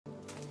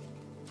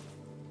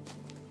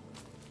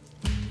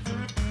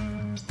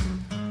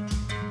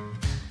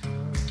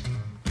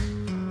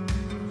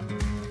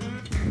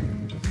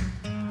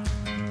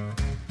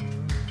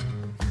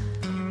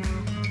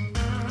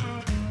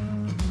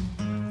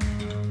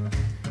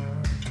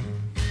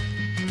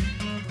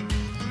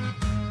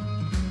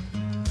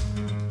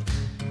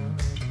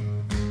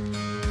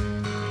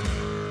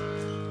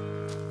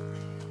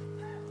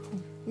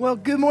Well,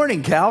 good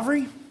morning,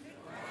 Calvary.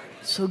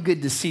 So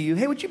good to see you.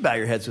 Hey, would you bow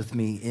your heads with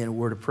me in a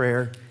word of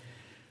prayer?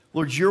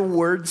 Lord, your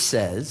word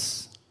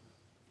says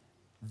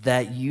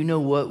that you know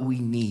what we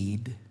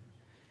need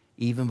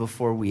even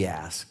before we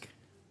ask.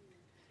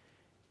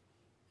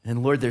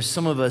 And Lord, there's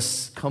some of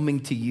us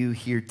coming to you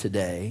here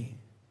today,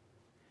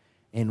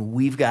 and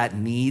we've got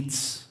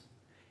needs,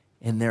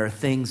 and there are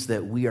things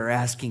that we are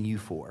asking you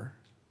for.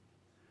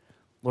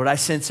 Lord, I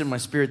sense in my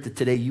spirit that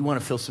today you want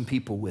to fill some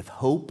people with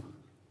hope.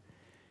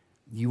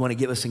 You want to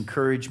give us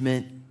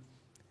encouragement,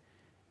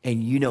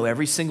 and you know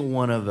every single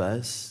one of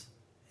us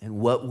and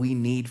what we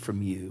need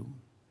from you.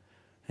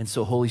 And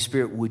so, Holy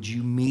Spirit, would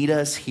you meet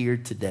us here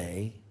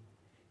today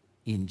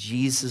in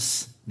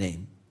Jesus'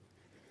 name?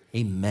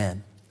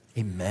 Amen.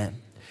 Amen.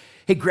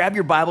 Hey, grab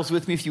your Bibles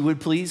with me if you would,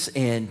 please,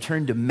 and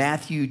turn to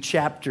Matthew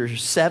chapter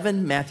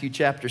 7. Matthew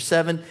chapter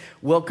 7.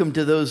 Welcome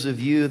to those of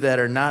you that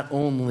are not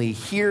only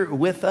here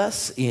with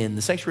us in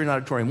the Sanctuary in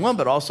Auditorium 1,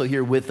 but also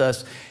here with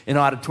us in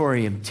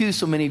Auditorium 2.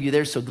 So many of you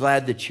there, so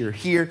glad that you're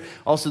here.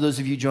 Also, those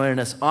of you joining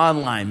us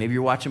online, maybe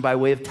you're watching by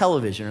way of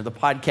television or the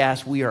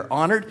podcast, we are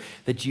honored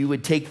that you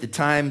would take the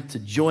time to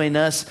join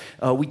us.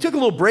 We took a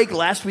little break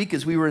last week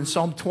as we were in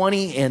Psalm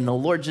 20, and the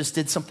Lord just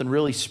did something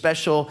really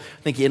special,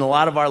 I think, in a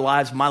lot of our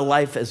lives, my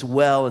life as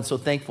well, and so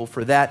thankful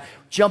for that.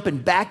 Jumping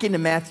back into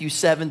Matthew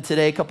 7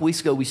 today. A couple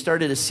weeks ago, we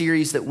started a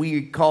series that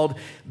we called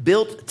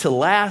Built to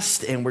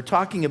Last, and we're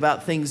talking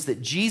about things that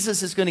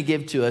Jesus is going to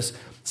give to us,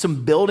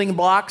 some building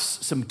blocks,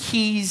 some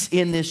keys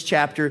in this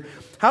chapter,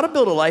 how to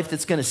build a life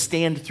that's going to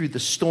stand through the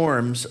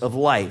storms of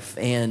life.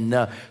 And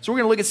so we're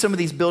going to look at some of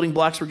these building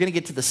blocks. We're going to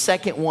get to the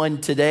second one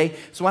today.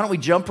 So why don't we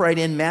jump right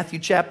in, Matthew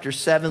chapter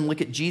 7,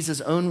 look at Jesus'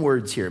 own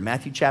words here.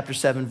 Matthew chapter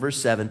 7, verse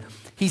 7.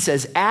 He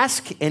says,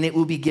 "Ask, and it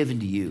will be given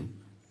to you.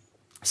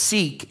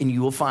 Seek, and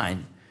you will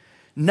find.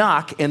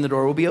 Knock, and the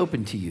door will be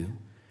opened to you.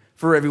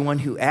 For everyone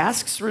who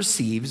asks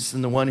receives,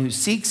 and the one who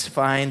seeks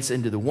finds,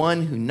 and to the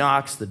one who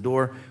knocks, the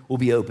door will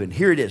be opened."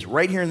 Here it is,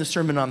 right here in the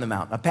Sermon on the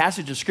Mount, a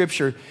passage of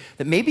Scripture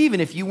that maybe even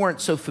if you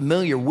weren't so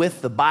familiar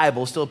with the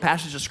Bible, still a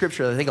passage of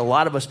Scripture that I think a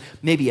lot of us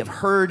maybe have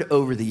heard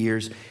over the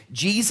years.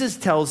 Jesus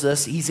tells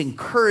us, he's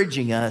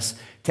encouraging us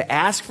to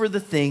ask for the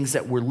things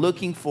that we're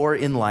looking for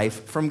in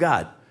life from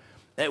God.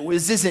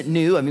 This isn't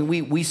new. I mean,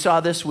 we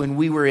saw this when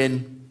we were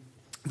in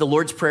the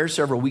Lord's Prayer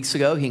several weeks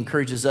ago. He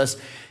encourages us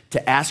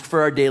to ask for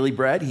our daily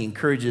bread. He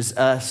encourages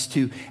us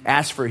to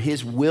ask for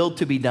his will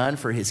to be done,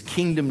 for his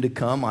kingdom to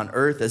come on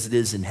earth as it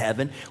is in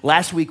heaven.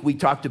 Last week, we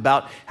talked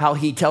about how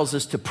he tells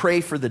us to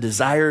pray for the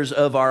desires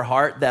of our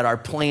heart, that our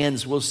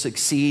plans will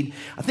succeed.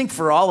 I think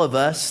for all of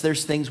us,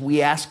 there's things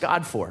we ask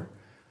God for.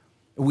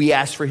 We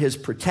ask for his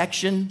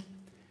protection,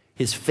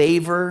 his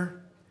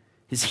favor,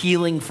 his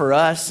healing for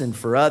us and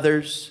for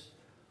others.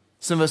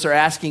 Some of us are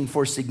asking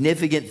for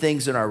significant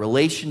things in our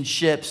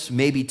relationships,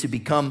 maybe to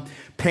become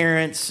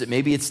parents,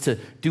 maybe it's to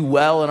do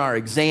well in our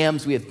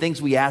exams. We have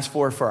things we ask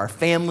for our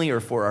family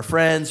or for our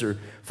friends or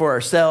for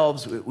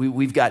ourselves.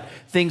 We've got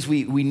things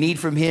we need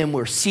from him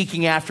we're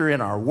seeking after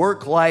in our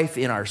work life,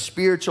 in our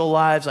spiritual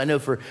lives. I know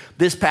for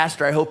this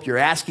pastor, I hope you're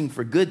asking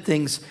for good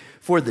things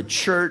for the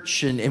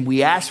church, and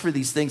we ask for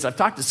these things. I've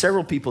talked to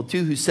several people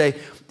too who say,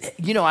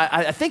 you know,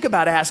 I think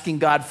about asking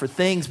God for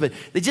things, but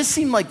they just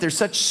seem like they're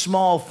such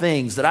small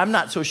things that I'm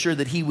not so sure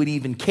that he would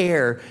even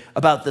care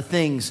about the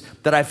things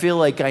that I feel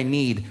like I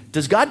need.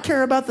 Does God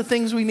care about the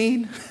things we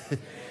need?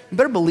 You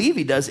better believe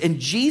he does. And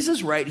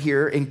Jesus right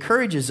here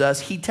encourages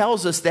us. He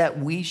tells us that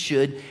we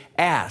should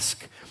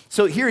ask.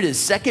 So here it is,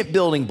 second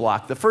building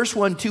block. The first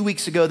one 2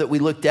 weeks ago that we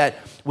looked at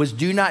was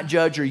do not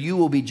judge or you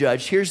will be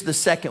judged. Here's the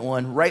second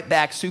one, right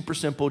back, super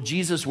simple.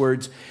 Jesus'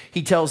 words,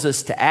 he tells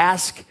us to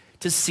ask,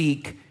 to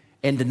seek,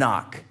 and to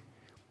knock.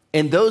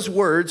 And those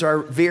words are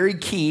very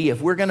key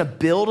if we're going to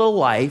build a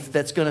life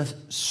that's going to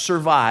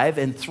survive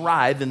and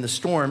thrive in the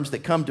storms that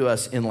come to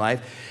us in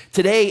life.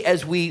 Today,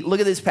 as we look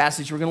at this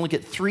passage, we're going to look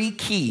at 3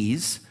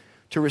 keys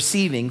to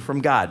receiving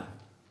from God.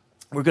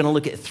 We're going to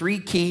look at 3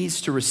 keys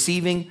to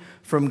receiving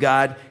from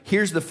God.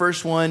 Here's the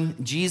first one,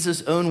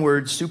 Jesus' own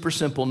words, super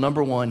simple.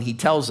 Number 1, he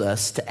tells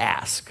us to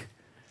ask.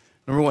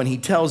 Number 1, he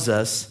tells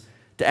us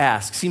to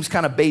ask. Seems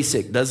kind of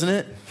basic, doesn't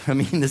it? I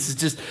mean,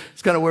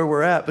 it's kind of where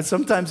we're at. But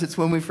sometimes it's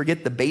when we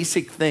forget the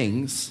basic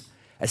things,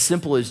 as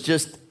simple as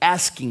just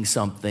asking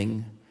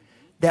something,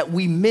 that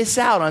we miss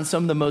out on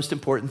some of the most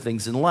important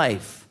things in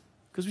life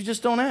because we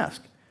just don't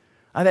ask.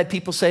 I've had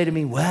people say to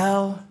me,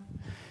 well,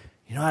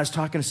 you know, I was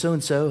talking to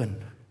so-and-so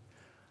and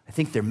I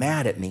think they're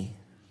mad at me.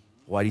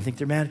 Why do you think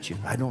they're mad at you?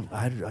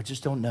 I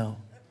just don't know.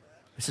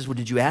 I says, well,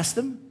 did you ask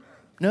them?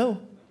 No.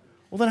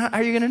 Well, then how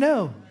are you going to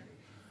know?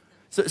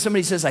 So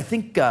somebody says, I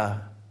think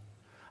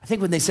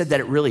when they said that,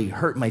 it really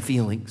hurt my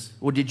feelings.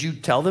 Well, did you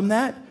tell them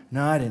that?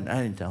 No, I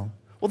didn't tell them.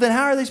 Well, then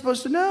how are they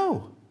supposed to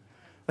know?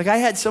 Like I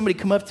had somebody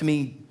come up to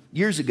me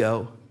years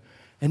ago,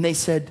 and they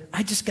said,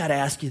 I just got to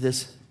ask you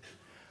this.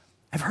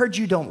 I've heard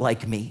you don't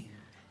like me.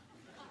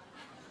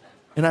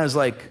 And I was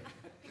like,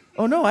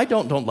 oh no, I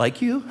don't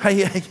like you.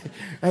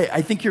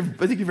 I think you're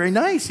very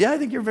nice. Yeah, I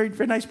think you're a very,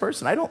 very nice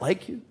person. I don't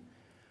like you.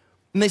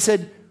 And they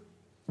said,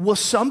 well,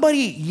 somebody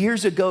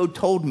years ago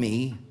told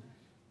me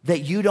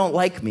that you don't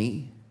like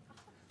me.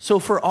 So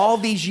for all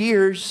these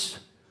years,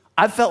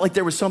 I felt like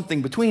there was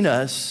something between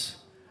us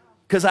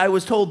because I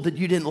was told that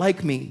you didn't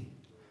like me.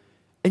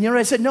 And you know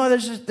what I said? No,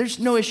 there's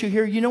no issue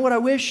here. You know what I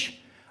wish?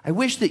 I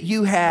wish that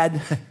you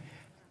had,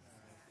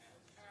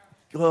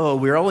 oh,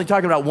 we're only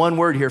talking about one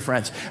word here,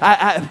 friends.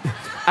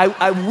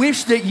 I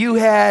wish that you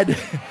had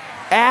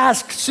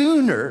asked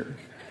sooner,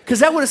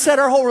 because that would have set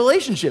our whole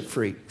relationship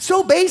free.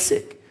 So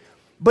basic.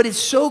 But it's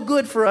so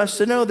good for us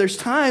to know there's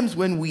times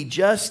when we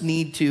just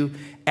need to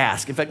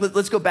ask. In fact,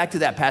 let's go back to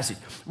that passage.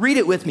 Read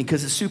it with me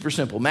because it's super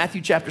simple.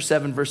 Matthew chapter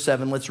 7, verse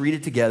 7. Let's read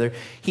it together.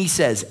 He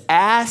says,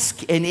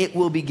 ask and it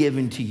will be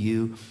given to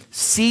you.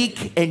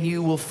 Seek and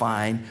you will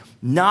find.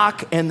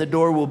 Knock and the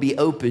door will be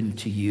opened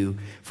to you.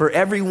 For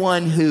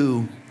everyone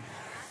who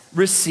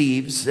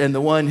receives and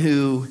the one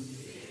who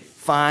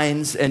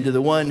finds and to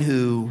the one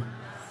who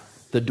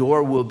the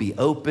door will be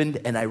opened.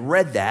 And I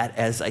read that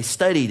as I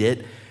studied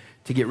it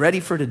to get ready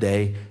for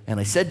today. And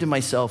I said to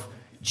myself,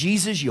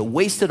 Jesus, you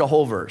wasted a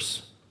whole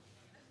verse.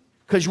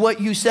 Because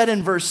what you said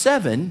in verse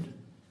 7,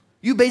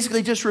 you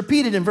basically just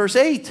repeated in verse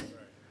 8.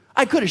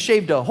 I could have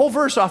shaved a whole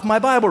verse off my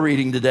Bible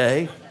reading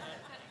today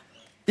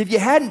if you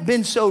hadn't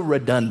been so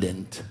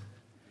redundant.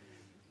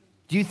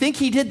 Do you think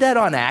he did that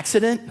on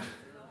accident?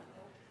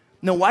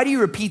 No, why do you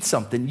repeat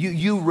something?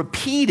 You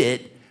repeat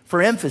it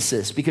for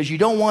emphasis because you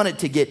don't want it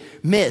to get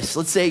missed.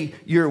 Let's say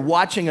you're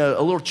watching a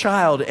little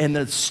child and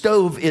the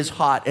stove is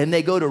hot and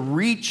they go to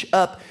reach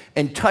up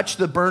and touch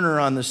the burner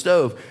on the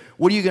stove.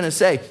 What are you going to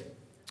say?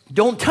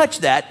 Don't touch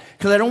that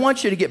because I don't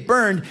want you to get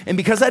burned. And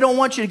because I don't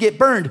want you to get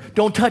burned,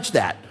 don't touch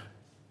that.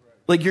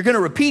 Like you're going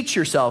to repeat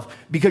yourself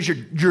because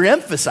you're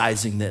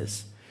emphasizing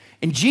this.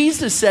 And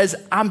Jesus says,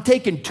 I'm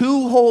taking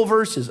two whole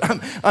verses.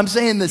 I'm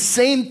saying the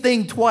same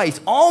thing twice,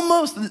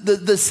 almost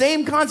the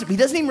same concept. He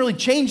doesn't even really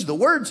change the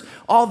words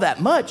all that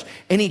much.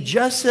 And he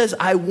just says,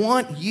 I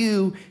want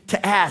you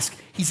to ask.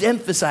 He's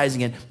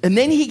emphasizing it. And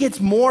then he gets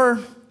more,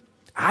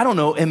 I don't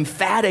know,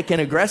 emphatic and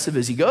aggressive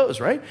as he goes,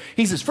 right?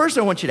 He says, first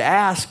I want you to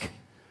ask,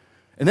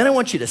 and then I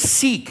want you to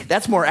seek.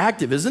 That's more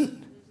active, isn't it?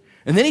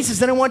 And then he says,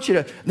 then I want you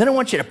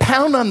to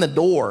pound on the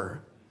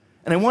door,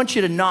 and I want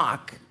you to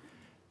knock.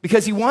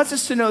 Because he wants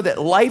us to know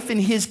that life in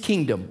his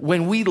kingdom,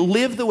 when we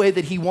live the way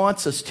that he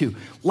wants us to,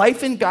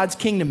 life in God's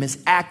kingdom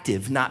is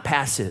active, not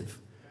passive.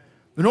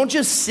 We don't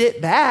just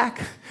sit back.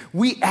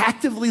 We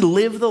actively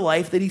live the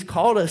life that he's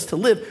called us to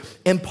live.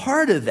 And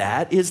part of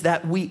that is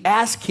that we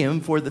ask him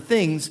for the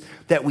things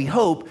that we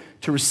hope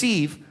to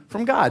receive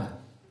from God.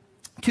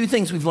 Two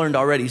things we've learned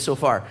already so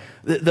far.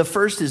 The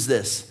first is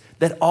this,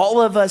 that all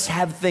of us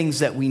have things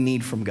that we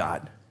need from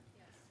God.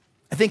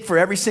 I think for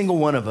every single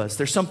one of us,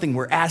 there's something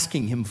we're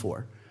asking him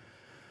for.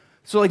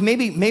 So like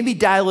maybe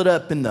dial it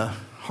up in the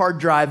hard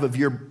drive of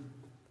your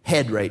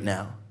head right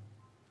now.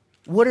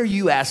 What are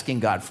you asking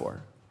God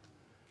for?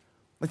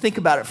 Like think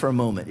about it for a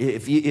moment.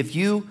 If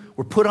you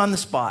were put on the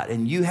spot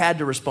and you had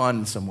to respond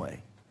in some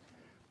way,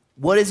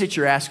 what is it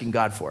you're asking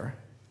God for?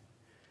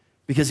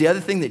 Because the other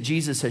thing that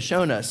Jesus has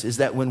shown us is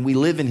that when we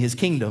live in his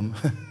kingdom,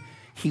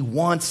 he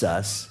wants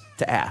us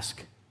to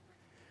ask.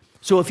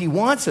 So if he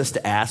wants us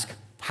to ask,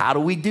 how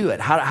do we do it?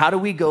 How do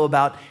we go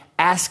about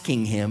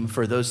asking him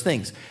for those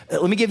things?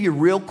 Let me give you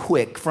real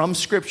quick from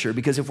Scripture,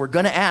 because if we're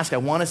going to ask, I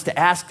want us to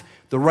ask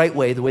the right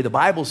way, the way the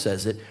Bible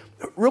says it.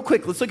 Real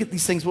quick, let's look at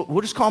these things.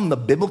 We'll just call them the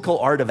biblical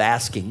art of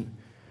asking.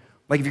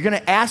 Like if you're going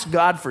to ask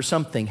God for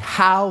something,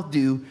 how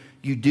do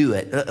you do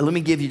it? Let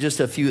me give you just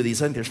a few of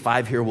these. I think there's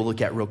 5 here we'll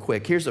look at real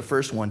quick. Here's the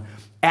first one.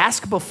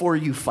 Ask before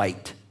you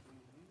fight.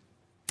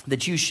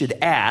 That you should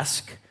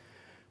ask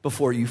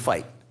before you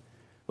fight.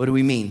 What do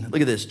we mean? Look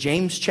at this.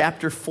 James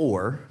chapter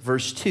 4,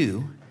 verse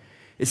 2.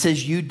 It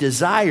says, you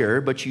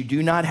desire, but you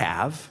do not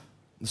have,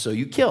 so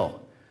you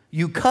kill.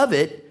 You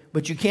covet,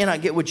 but you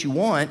cannot get what you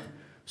want,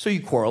 so you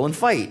quarrel and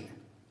fight.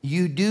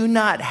 You do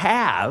not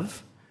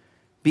have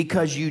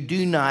because you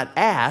do not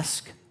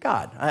ask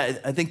God.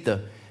 I think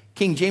the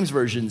King James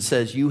Version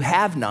says, you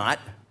have not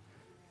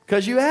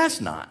because you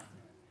ask not.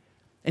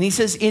 And he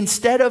says,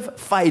 instead of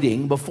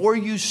fighting, before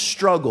you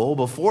struggle,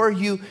 before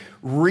you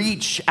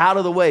reach out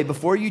of the way,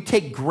 before you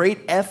take great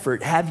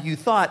effort, have you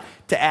thought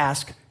to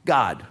ask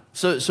God?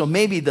 So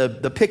maybe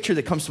the picture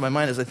that comes to my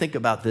mind as I think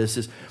about this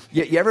is,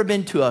 you ever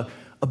been to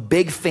a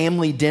big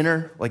family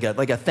dinner, like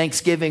a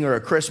Thanksgiving or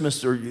a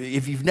Christmas, or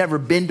if you've never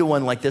been to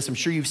one like this, I'm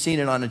sure you've seen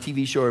it on a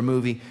TV show or a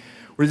movie,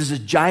 where there's this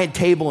giant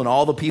table and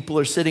all the people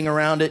are sitting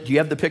around it. Do you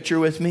have the picture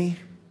with me?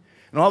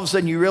 And all of a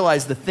sudden you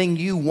realize the thing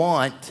you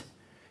want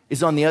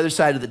is on the other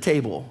side of the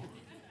table.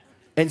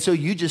 And so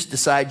you just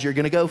decide you're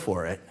going to go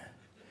for it.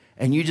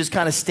 And you just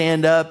kind of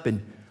stand up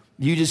and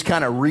you just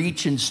kind of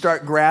reach and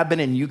start grabbing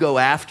and you go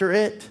after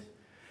it.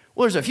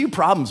 Well, there's a few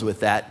problems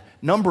with that.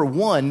 Number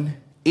one,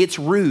 it's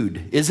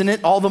rude, isn't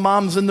it? All the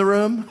moms in the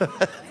room?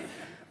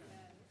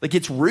 Like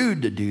it's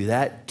rude to do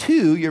that.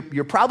 Two,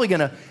 you're probably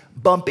going to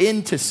bump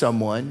into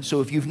someone.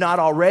 So if you've not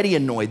already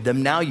annoyed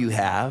them, now you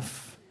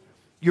have.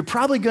 You're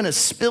probably going to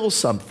spill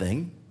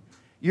something.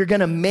 You're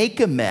going to make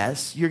a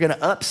mess. You're going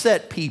to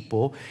upset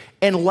people.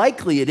 And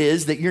likely it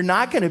is that you're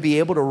not going to be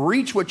able to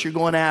reach what you're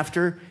going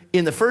after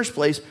in the first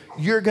place.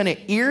 You're going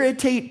to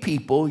irritate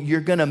people.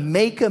 You're going to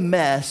make a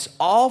mess,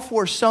 all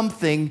for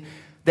something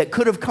that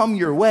could have come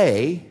your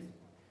way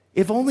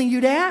if only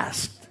you'd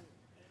asked.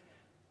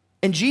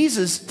 And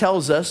Jesus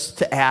tells us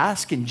to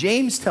ask, and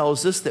James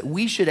tells us that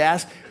we should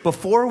ask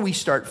before we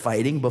start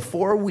fighting,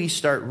 before we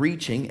start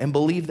reaching, and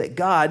believe that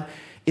God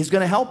is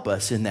going to help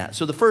us in that.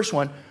 So the first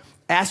one,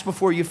 ask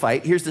before you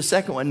fight. Here's the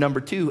second one, number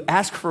 2,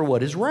 ask for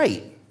what is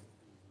right.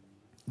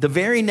 The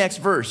very next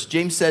verse,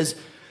 James says,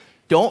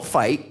 don't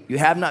fight. You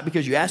have not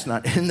because you ask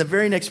not. In the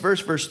very next verse,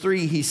 verse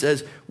 3, he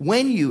says,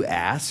 when you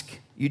ask,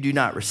 you do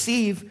not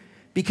receive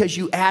because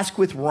you ask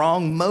with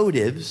wrong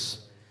motives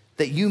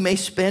that you may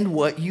spend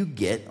what you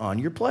get on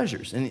your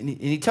pleasures. And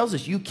he tells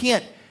us you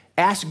can't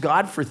ask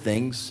God for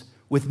things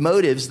with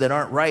motives that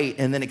aren't right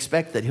and then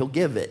expect that he'll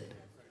give it.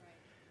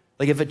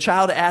 Like if a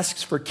child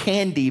asks for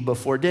candy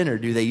before dinner,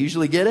 do they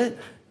usually get it?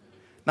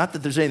 Not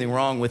that there's anything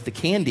wrong with the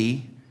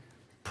candy,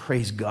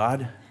 praise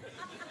God.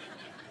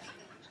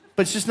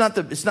 But it's just not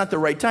the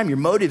right time. Your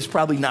motive's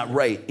probably not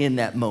right in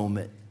that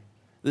moment.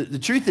 The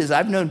truth is,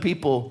 I've known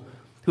people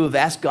who have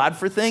asked God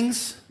for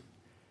things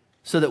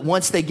so that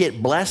once they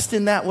get blessed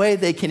in that way,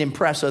 they can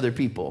impress other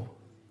people.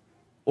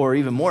 Or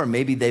even more,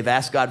 maybe they've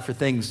asked God for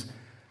things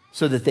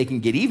so that they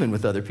can get even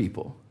with other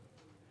people.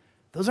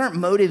 Those aren't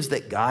motives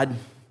that God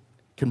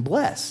can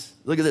bless.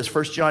 Look at this,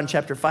 1 John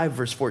chapter 5,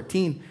 verse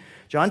 14.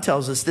 John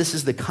tells us this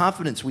is the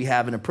confidence we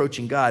have in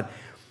approaching God,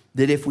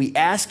 that if we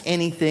ask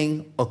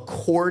anything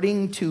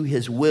according to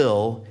his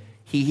will,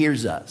 he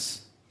hears us.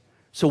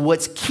 So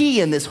what's key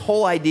in this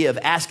whole idea of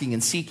asking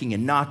and seeking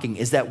and knocking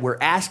is that we're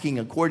asking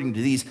according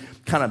to these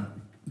kind of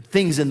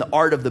things in the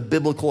art of the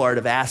biblical art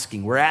of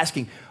asking. We're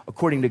asking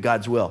according to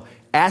God's will.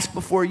 Ask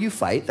before you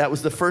fight. That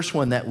was the first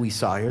one that we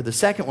saw here. The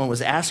second one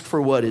was ask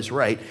for what is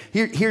right.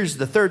 Here's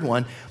the third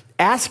one.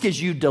 Ask as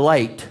you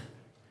delight.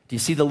 Do you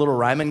see the little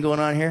rhyming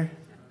going on here?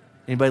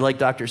 Anybody like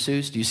Dr.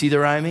 Seuss? Do you see the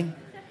rhyming?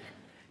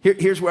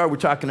 Here's where we're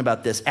talking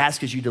about this.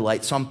 Ask as you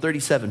delight. Psalm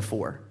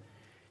 37:4.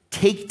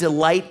 Take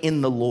delight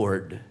in the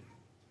Lord,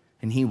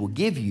 and he will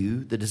give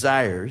you the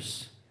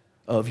desires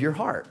of your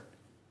heart.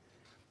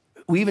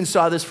 We even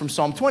saw this from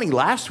Psalm 20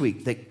 last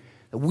week, that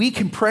we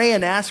can pray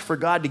and ask for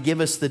God to give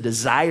us the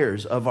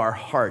desires of our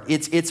heart.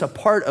 It's a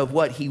part of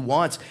what he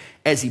wants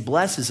as he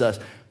blesses us.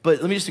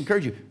 But let me just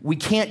encourage you, we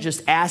can't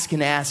just ask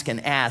and ask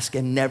and ask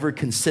and never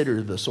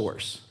consider the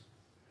source.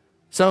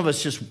 Some of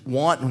us just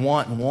want and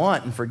want and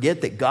want and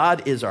forget that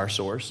God is our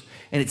source.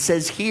 And it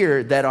says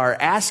here that our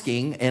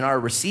asking and our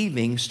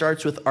receiving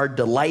starts with our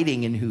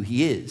delighting in who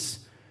he is.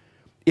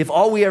 If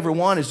all we ever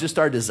want is just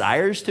our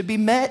desires to be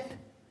met,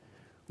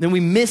 then we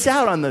miss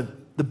out on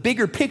the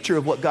bigger picture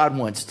of what God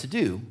wants to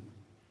do.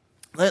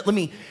 Let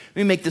me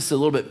make this a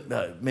little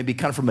bit, maybe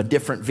kind of from a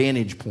different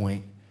vantage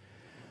point.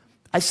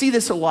 I see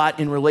this a lot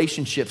in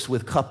relationships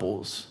with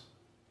couples,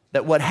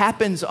 that what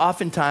happens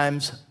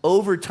oftentimes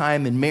over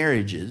time in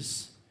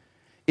marriages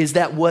is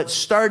that what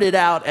started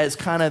out as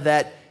kind of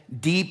that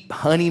deep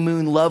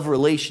honeymoon love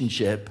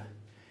relationship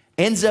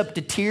ends up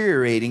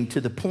deteriorating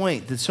to the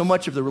point that so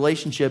much of the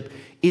relationship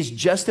is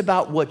just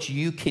about what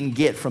you can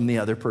get from the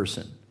other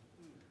person.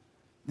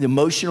 The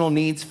emotional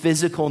needs,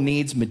 physical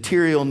needs,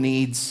 material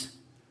needs.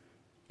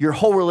 Your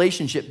whole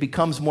relationship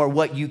becomes more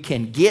what you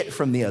can get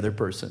from the other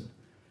person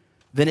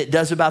than it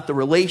does about the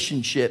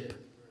relationship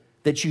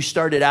that you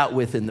started out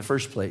with in the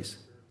first place.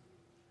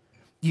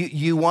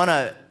 You want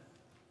to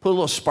put a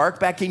little spark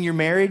back in your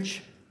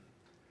marriage?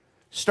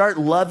 Start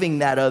loving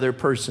that other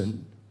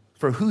person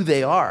for who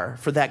they are,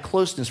 for that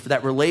closeness, for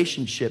that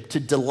relationship, to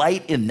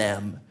delight in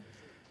them.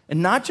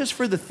 And not just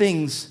for the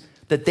things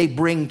that they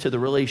bring to the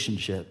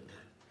relationship.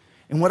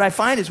 And what I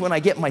find is when I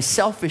get my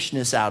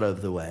selfishness out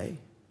of the way,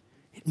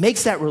 it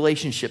makes that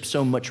relationship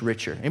so much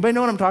richer. Anybody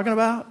know what I'm talking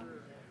about?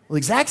 Well, the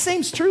exact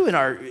same is true in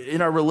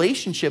our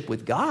relationship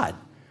with God.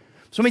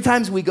 So many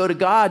times we go to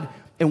God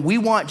and we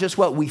want just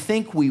what we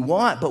think we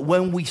want, but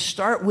when we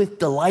start with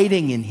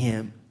delighting in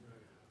him,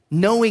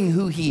 knowing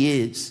who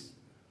he is,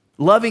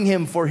 loving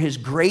him for his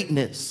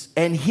greatness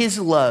and his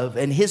love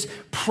and his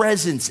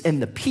presence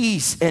and the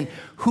peace and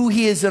who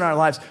he is in our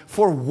lives,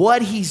 for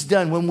what he's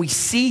done, when we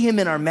see him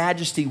in our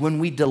majesty, when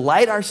we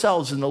delight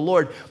ourselves in the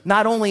Lord,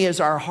 not only is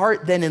our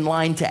heart then in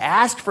line to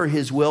ask for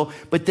his will,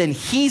 but then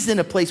he's in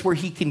a place where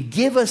he can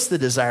give us the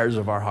desires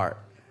of our heart.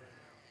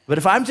 But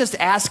if I'm just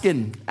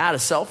asking out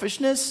of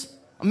selfishness,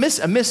 I'm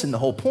missing the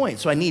whole point.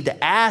 So I need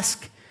to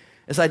ask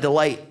as I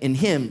delight in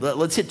him.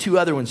 Let's hit two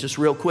other ones just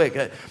real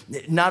quick.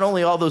 Not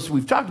only all those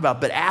we've talked about,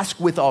 but ask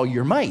with all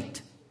your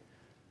might.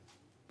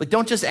 But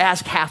don't just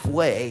ask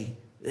halfway.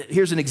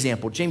 Here's an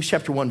example. James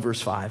chapter 1,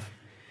 verse 5.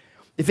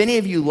 If any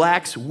of you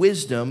lacks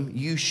wisdom,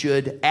 you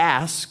should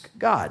ask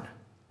God,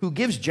 who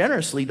gives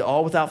generously to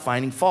all without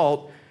finding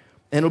fault,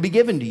 and it'll be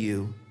given to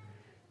you.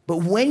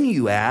 But when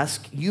you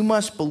ask, you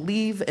must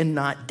believe and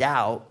not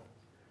doubt,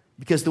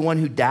 because the one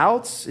who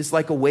doubts is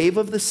like a wave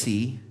of the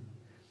sea,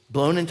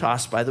 blown and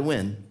tossed by the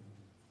wind.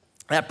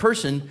 That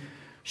person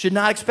should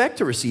not expect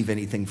to receive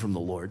anything from the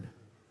Lord.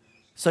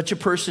 Such a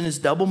person is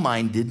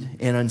double-minded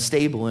and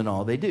unstable in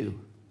all they do.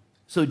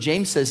 So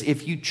James says,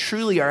 if you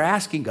truly are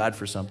asking God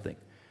for something,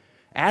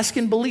 ask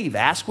and believe.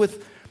 Ask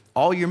with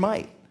all your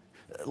might.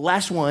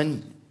 Last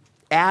one,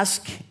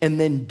 ask and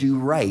then do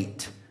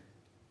right.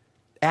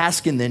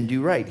 Ask and then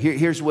do right.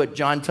 Here's what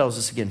John tells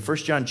us again. 1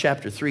 John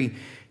chapter 3,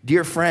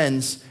 dear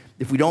friends,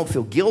 if we don't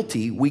feel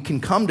guilty, we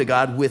can come to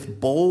God with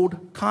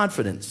bold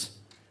confidence,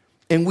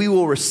 and we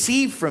will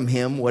receive from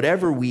him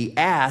whatever we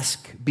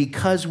ask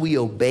because we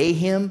obey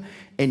him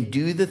and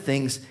do the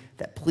things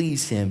that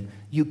please him.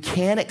 You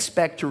can't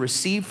expect to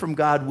receive from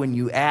God when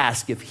you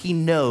ask if he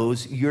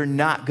knows you're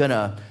not going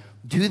to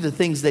do the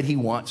things that he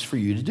wants for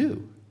you to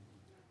do.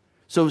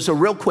 So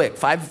real quick,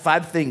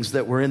 five things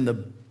that were in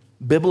the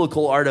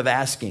biblical art of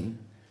asking.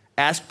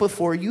 Ask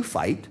before you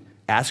fight.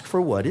 Ask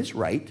for what is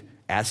right.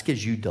 Ask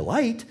as you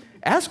delight.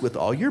 Ask with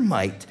all your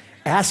might.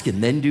 Ask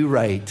and then do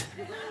right.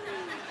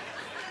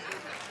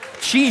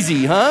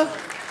 Cheesy, huh?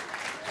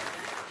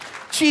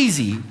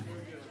 Cheesy.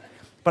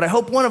 But I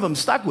hope one of them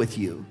stuck with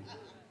you,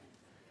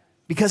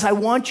 because I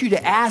want you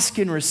to ask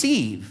and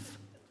receive.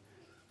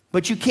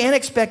 But you can't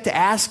expect to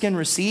ask and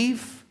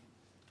receive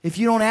if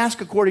you don't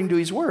ask according to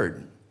his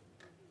word.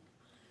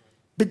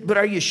 But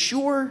are you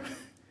sure?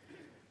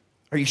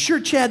 Are you sure,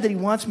 Chad, that he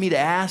wants me to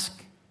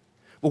ask?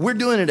 Well, we're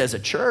doing it as a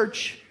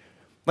church.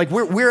 Like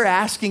we're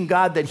asking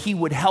God that he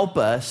would help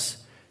us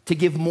to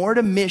give more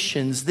to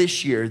missions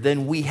this year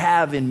than we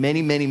have in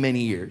many, many,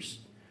 many years.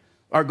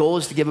 Our goal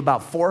is to give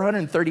about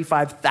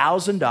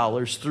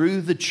 $435,000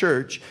 through the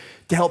church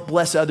to help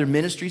bless other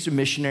ministries and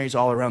missionaries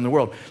all around the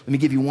world. Let me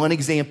give you one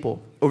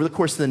example. Over the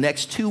course of the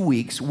next 2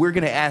 weeks, we're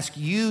going to ask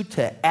you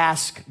to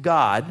ask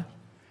God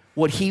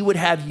what he would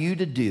have you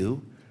to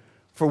do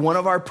for one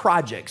of our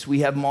projects. We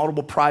have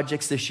multiple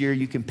projects this year.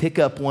 You can pick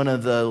up one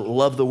of the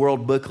Love the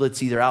World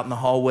booklets either out in the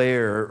hallway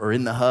or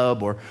in the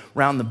hub or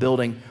around the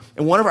building.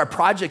 And one of our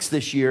projects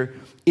this year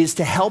is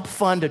to help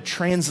fund a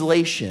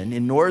translation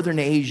in Northern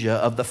Asia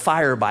of the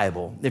Fire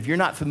Bible. If you're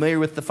not familiar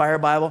with the Fire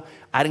Bible,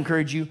 I'd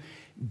encourage you,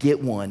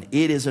 get one.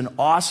 It is an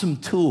awesome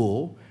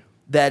tool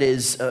that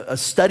is a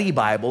study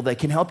Bible that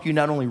can help you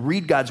not only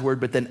read God's word,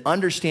 but then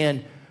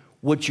understand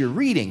what you're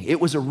reading. It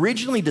was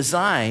originally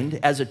designed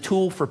as a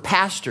tool for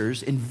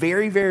pastors in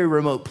very, very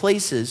remote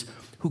places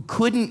who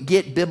couldn't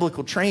get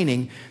biblical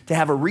training to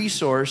have a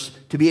resource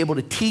to be able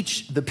to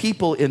teach the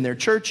people in their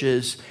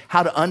churches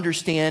how to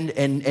understand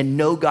and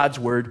know God's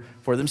word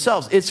for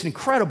themselves. It's an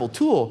incredible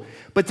tool,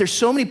 but there's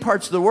so many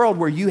parts of the world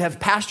where you have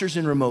pastors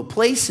in remote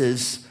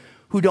places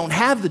who don't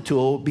have the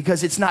tool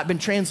because it's not been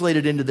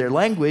translated into their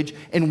language,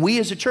 and we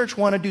as a church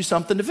want to do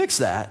something to fix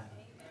that.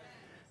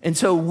 And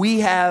so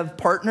we have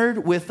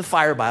partnered with the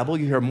Fire Bible.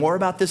 You hear more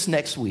about this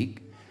next week.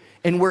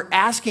 And we're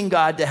asking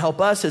God to help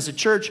us as a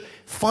church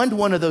fund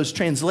one of those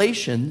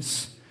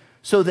translations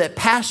so that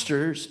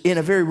pastors in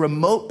a very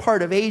remote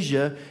part of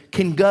Asia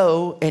can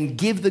go and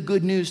give the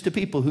good news to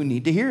people who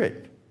need to hear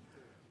it.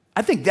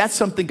 I think that's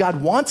something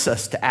God wants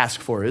us to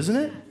ask for, isn't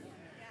it?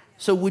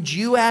 So would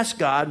you ask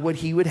God what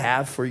he would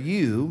have for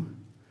you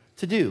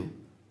to do?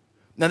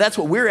 Now that's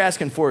what we're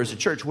asking for as a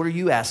church. What are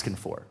you asking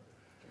for?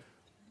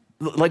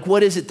 Like,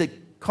 what is it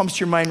that comes to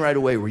your mind right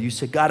away where you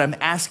say, God, I'm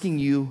asking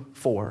you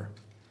for?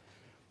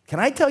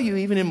 Can I tell you,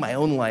 even in my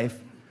own life,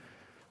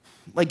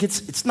 like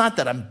it's not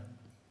that I'm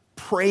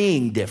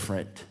praying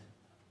different,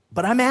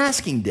 but I'm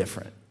asking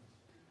different.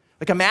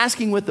 Like I'm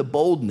asking with a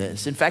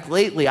boldness. In fact,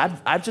 lately,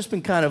 I've just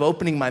been kind of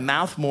opening my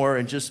mouth more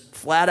and just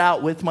flat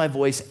out with my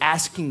voice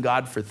asking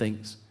God for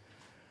things.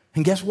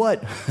 And guess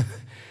what?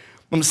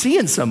 I'm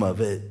seeing some of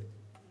it.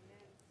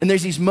 And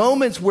there's these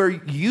moments where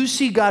you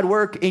see God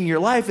work in your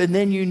life, and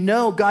then you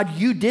know, God,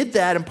 you did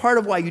that, and part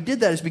of why you did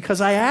that is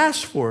because I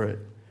asked for it.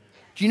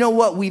 Do you know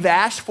what we've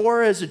asked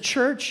for as a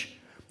church?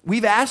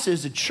 We've asked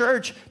as a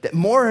church that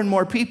more and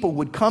more people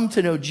would come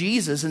to know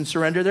Jesus and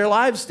surrender their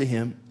lives to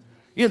him.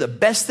 You know the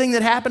best thing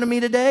that happened to me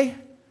today?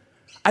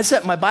 I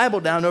set my Bible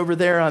down over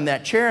there on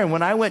that chair, and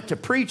when I went to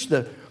preach,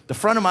 the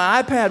front of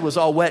my iPad was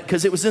all wet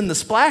because it was in the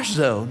splash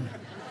zone.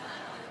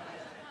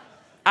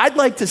 I'd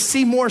like to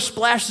see more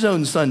splash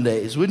zone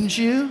Sundays, wouldn't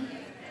you?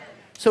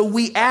 So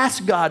we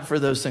ask God for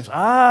those things.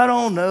 I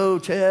don't know,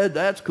 Chad,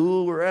 that's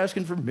cool. We're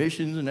asking for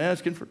missions and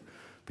asking for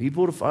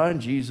people to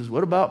find Jesus.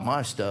 What about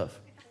my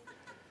stuff?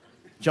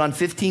 John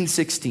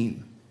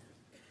 15:16.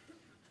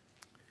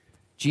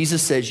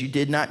 Jesus says, you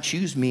did not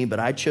choose me, but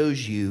I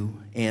chose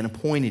you and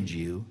appointed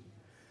you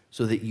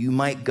so that you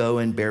might go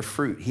and bear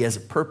fruit. He has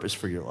a purpose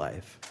for your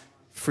life,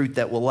 fruit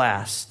that will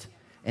last.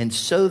 And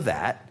so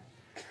that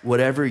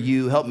whatever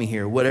you, help me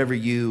here, whatever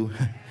you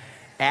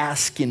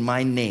ask in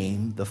my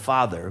name, the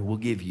Father will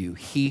give you.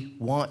 He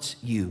wants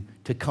you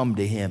to come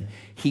to him.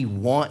 He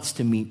wants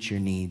to meet your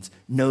needs.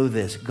 Know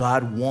this,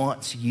 God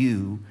wants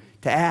you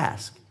to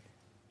ask.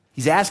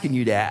 He's asking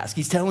you to ask.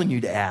 He's telling you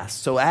to ask.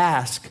 So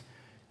ask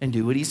and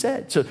do what he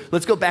said. So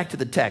let's go back to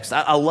the text.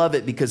 I love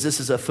it because this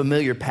is a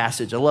familiar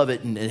passage. I love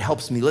it and it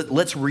helps me.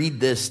 Let's read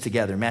this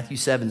together. Matthew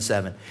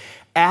 7:7.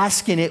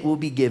 Ask and it will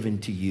be given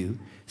to you.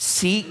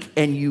 Seek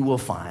and you will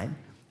find.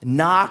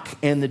 Knock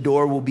and the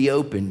door will be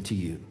open to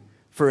you.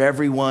 For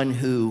everyone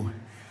who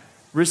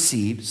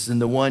receives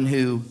and the one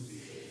who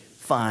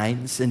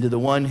finds and to the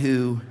one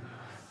who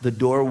the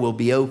door will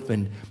be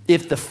open.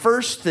 If the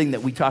first thing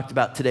that we talked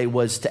about today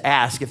was to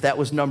ask, if that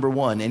was number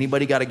one,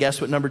 anybody got to guess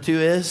what number two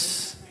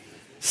is?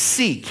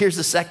 Seek. Here's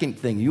the second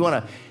thing. You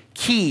want a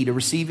key to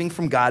receiving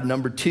from God.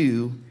 Number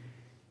two,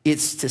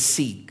 it's to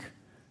seek.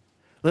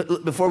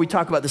 Before we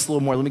talk about this a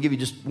little more, let me give you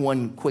just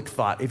one quick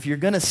thought. If you're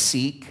going to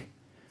seek,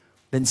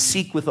 then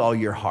seek with all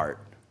your heart.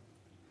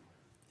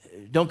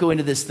 Don't go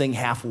into this thing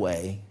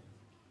halfway.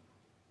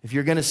 If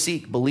you're going to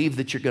seek, believe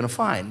that you're going to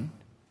find.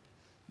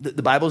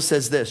 The Bible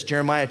says this,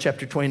 Jeremiah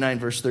chapter 29,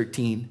 verse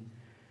 13,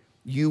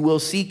 you will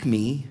seek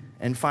me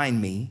and find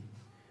me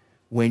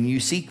when you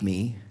seek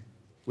me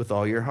with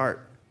all your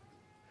heart.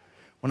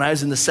 When I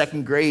was in the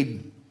second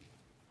grade,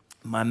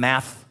 my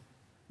math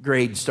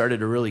grade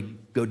started to really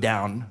go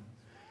down.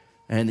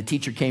 And the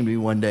teacher came to me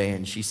one day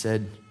and she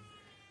said,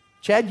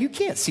 Chad, you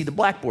can't see the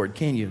blackboard,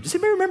 can you? Does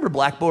anybody remember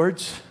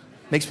blackboards?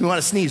 Makes me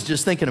want to sneeze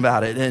just thinking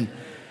about it. And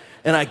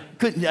I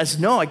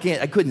said, no, I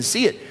can't. I couldn't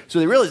see it. So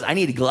they realized I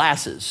needed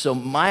glasses. So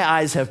my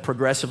eyes have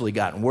progressively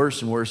gotten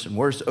worse and worse and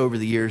worse over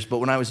the years. But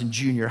when I was in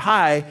junior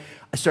high,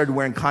 I started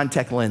wearing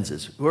contact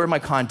lenses. Who are my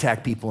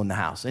contact people in the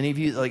house? Any of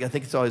you, I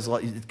think it's always,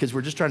 because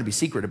we're just trying to be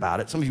secret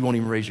about it. Some of you won't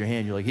even raise your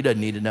hand. You're like, he doesn't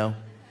need to know.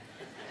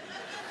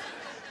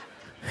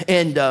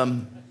 And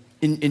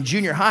in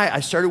junior high,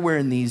 I started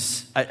wearing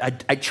these.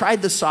 I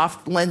tried the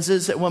soft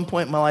lenses at one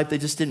point in my life. They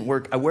just didn't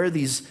work. I wear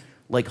these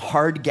like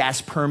hard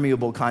gas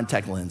permeable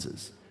contact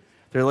lenses.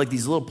 They're like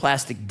these little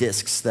plastic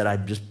discs that I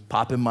just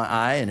pop in my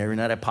eye, and every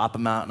night I pop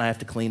them out and I have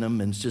to clean them,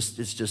 and it's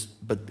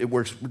just, but it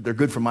works. They're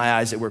good for my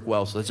eyes. They work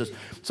well. So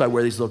I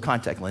wear these little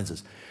contact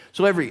lenses.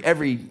 So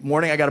every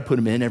morning I got to put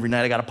them in. Every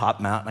night I got to pop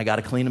them out, and I got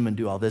to clean them and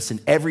do all this.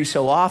 And every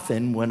so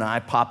often when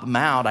I pop them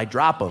out, I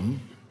drop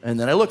them, and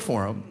then I look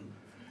for them.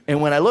 And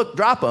when I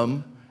drop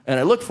them, and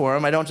I look for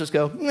them, I don't just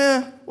go,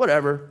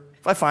 whatever.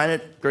 If I find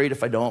it, great.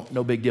 If I don't,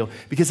 no big deal.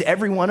 Because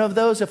every one of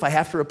those, if I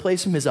have to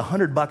replace them, is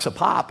 $100 a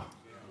pop.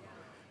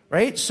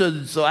 Right?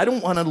 So I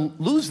don't want to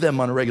lose them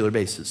on a regular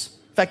basis.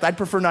 In fact, I'd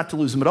prefer not to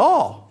lose them at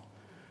all.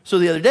 So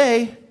the other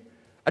day,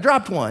 I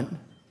dropped one,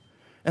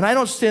 and I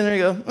don't stand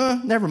there and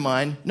go, never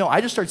mind. No,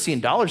 I just start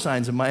seeing dollar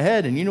signs in my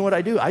head, and you know what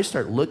I do? I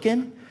start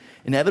looking.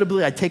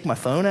 Inevitably, I take my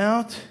phone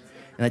out,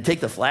 and I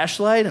take the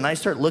flashlight, and I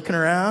start looking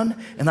around,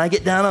 and I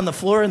get down on the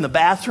floor in the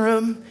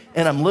bathroom,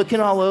 and I'm looking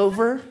all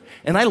over,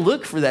 and I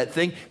look for that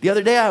thing. The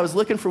other day, I was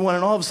looking for one,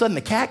 and all of a sudden,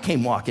 the cat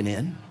came walking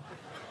in.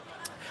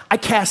 I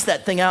cast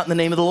that thing out in the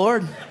name of the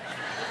Lord.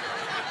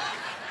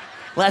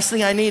 Last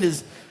thing I need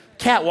is a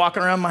cat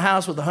walking around my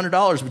house with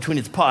 $100 between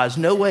its paws.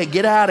 No way,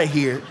 get out of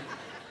here.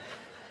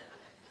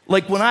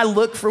 Like when I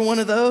look for one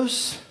of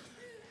those,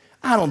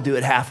 I don't do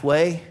it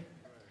halfway.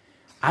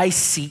 I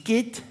seek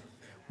it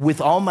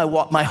with all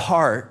my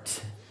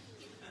heart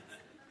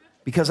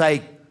because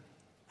it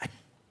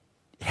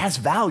has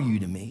value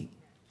to me.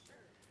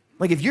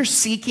 Like if you're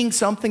seeking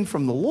something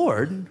from the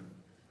Lord,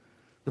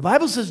 the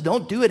Bible says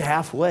don't do it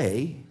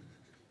halfway.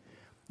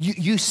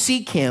 You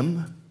seek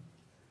him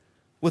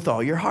with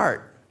all your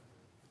heart.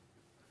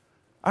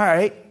 All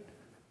right,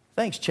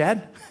 thanks,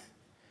 Chad.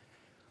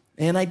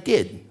 And I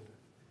did.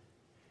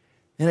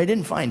 And I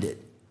didn't find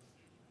it.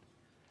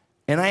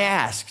 And I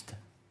asked.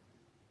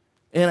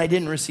 And I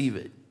didn't receive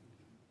it.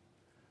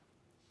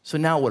 So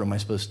now what am I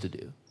supposed to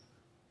do?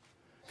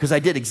 Because I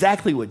did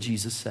exactly what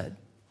Jesus said.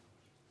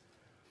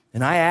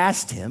 And I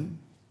asked him,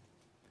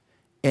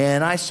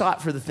 and I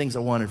sought for the things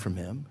I wanted from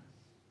him,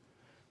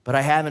 but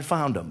I haven't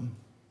found them.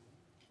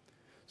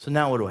 So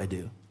now what do I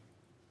do?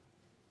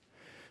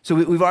 So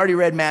we've already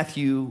read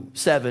Matthew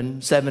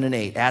 7 and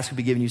 8. Ask will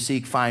be given you,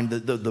 seek, find,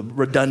 the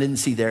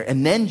redundancy there.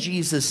 And then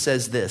Jesus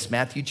says this,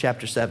 Matthew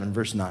chapter 7,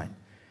 verse 9.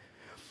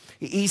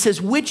 He says,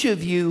 which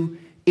of you,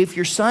 if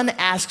your son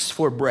asks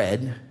for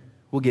bread,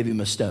 will give him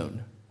a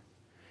stone?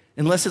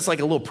 Unless it's like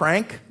a little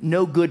prank,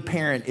 no good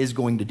parent is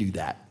going to do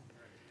that.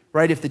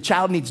 Right? If the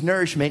child needs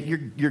nourishment,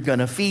 you're going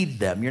to feed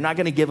them. You're not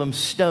going to give them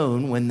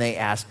stone when they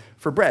ask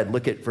for bread.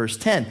 Look at verse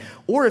 10.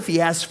 Or if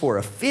he asks for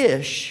a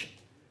fish,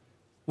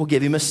 we'll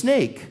give him a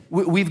snake.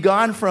 We've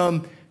gone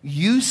from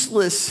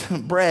useless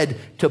bread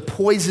to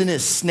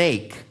poisonous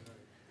snake.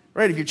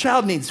 Right? If your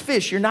child needs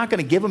fish, you're not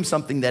going to give them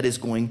something that is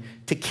going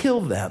to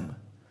kill them.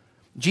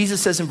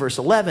 Jesus says in verse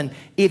 11,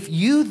 if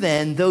you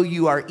then, though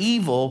you are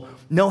evil,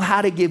 know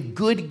how to give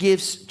good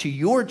gifts to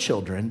your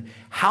children,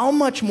 how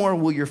much more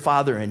will your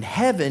Father in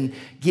heaven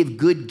give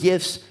good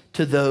gifts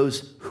to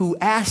those who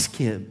ask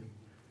him?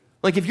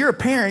 Like if you're a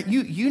parent,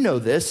 you know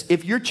this.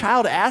 If your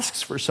child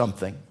asks for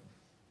something,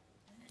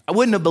 I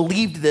wouldn't have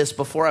believed this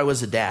before I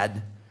was a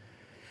dad.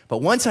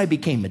 But once I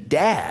became a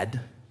dad,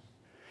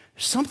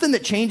 there's something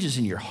that changes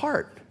in your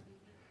heart.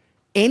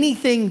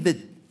 Anything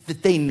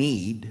that they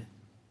need,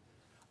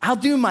 I'll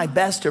do my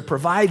best to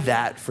provide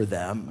that for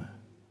them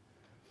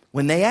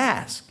when they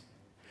ask.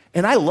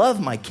 And I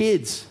love my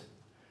kids,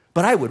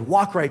 but I would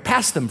walk right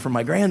past them for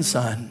my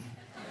grandson.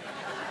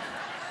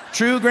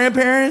 True,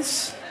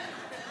 grandparents?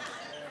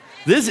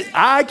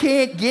 I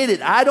can't get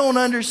it. I don't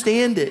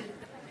understand it.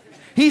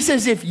 He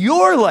says, if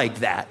you're like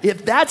that,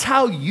 if that's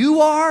how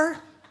you are,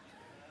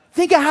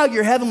 think of how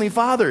your heavenly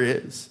Father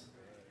is.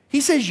 He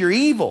says you're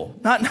evil,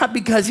 not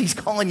because he's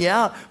calling you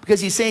out,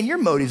 because he's saying your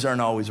motives aren't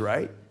always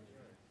right.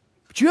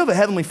 But you have a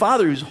heavenly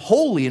Father who's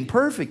holy and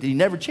perfect, and he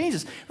never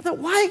changes. I thought,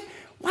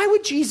 why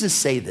would Jesus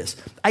say this?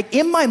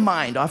 In my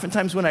mind,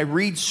 oftentimes when I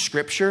read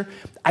scripture,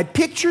 I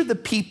picture the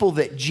people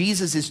that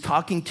Jesus is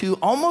talking to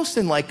almost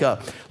in like a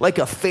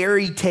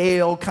fairy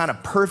tale, kind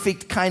of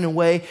perfect kind of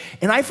way.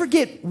 And I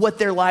forget what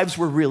their lives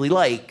were really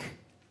like.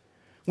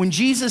 When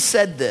Jesus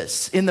said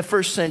this in the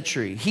first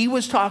century, he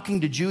was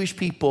talking to Jewish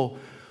people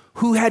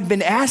who had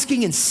been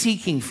asking and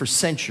seeking for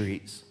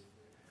centuries.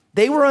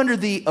 They were under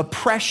the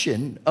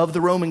oppression of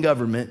the Roman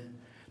government.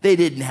 They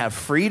didn't have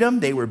freedom.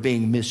 They were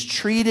being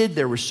mistreated.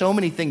 There were so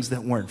many things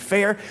that weren't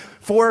fair.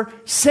 For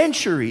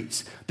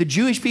centuries, the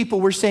Jewish people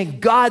were saying,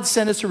 God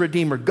sent us a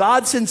Redeemer.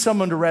 God sent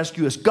someone to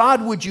rescue us.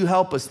 God, would you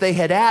help us? They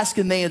had asked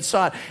and they had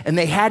sought, and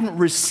they hadn't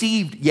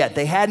received yet.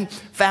 They hadn't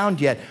found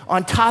yet.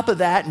 On top of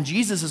that, and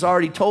Jesus has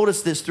already told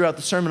us this throughout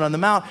the Sermon on the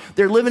Mount,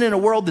 they're living in a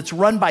world that's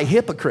run by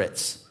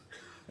hypocrites.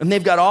 And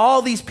they've got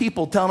all these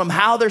people telling them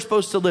how they're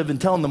supposed to live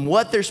and telling them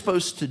what they're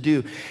supposed to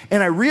do.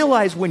 And I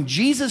realize when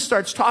Jesus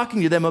starts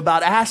talking to them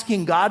about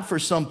asking God for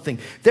something,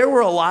 there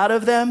were a lot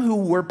of them who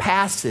were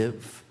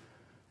passive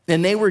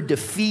and they were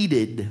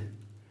defeated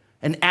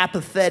and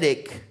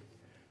apathetic.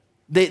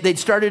 They'd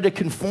started to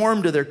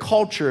conform to their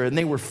culture, and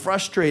they were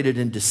frustrated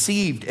and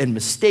deceived and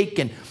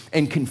mistaken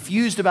and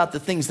confused about the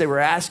things they were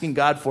asking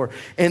God for.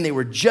 And they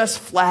were just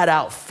flat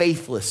out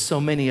faithless,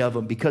 so many of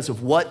them, because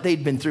of what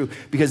they'd been through,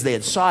 because they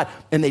had sought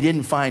and they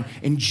didn't find.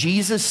 And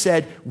Jesus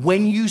said,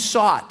 when you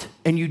sought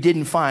and you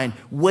didn't find,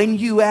 when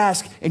you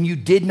ask and you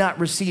did not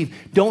receive,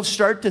 don't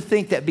start to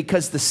think that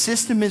because the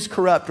system is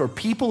corrupt or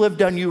people have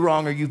done you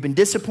wrong or you've been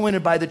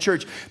disappointed by the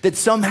church, that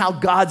somehow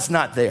God's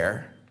not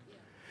there.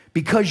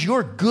 Because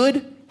your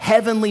good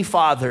heavenly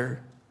Father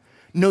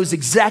knows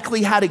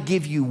exactly how to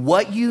give you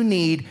what you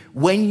need,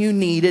 when you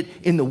need it,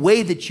 in the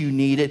way that you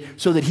need it,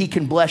 so that he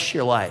can bless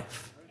your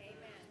life. Amen.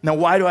 Now,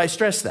 why do I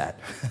stress that?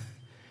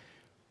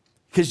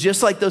 Because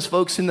just like those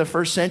folks in the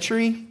first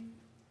century,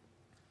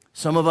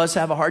 some of us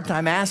have a hard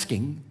time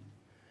asking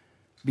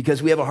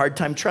because we have a hard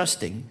time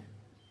trusting.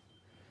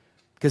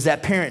 Because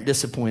that parent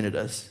disappointed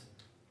us,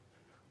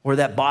 or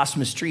that boss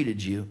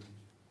mistreated you,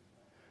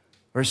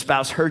 or a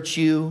spouse hurt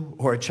you,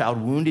 or a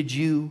child wounded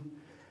you,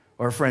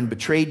 or a friend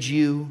betrayed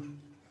you,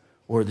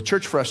 or the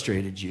church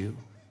frustrated you.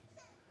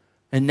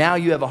 And now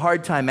you have a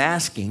hard time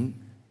asking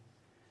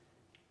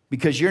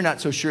because you're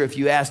not so sure if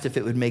you asked if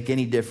it would make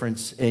any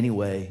difference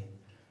anyway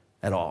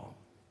at all.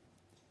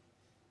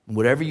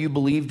 Whatever you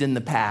believed in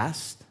the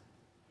past,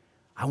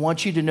 I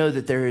want you to know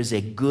that there is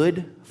a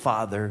good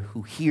Father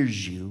who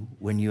hears you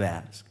when you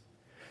ask.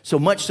 So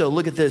much so,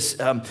 look at this.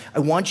 I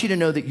want you to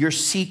know that you're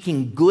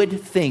seeking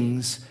good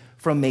things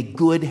from a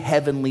good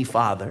heavenly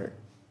Father.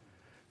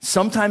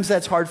 Sometimes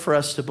that's hard for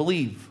us to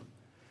believe,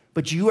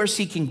 but you are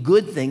seeking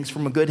good things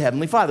from a good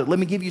heavenly Father. Let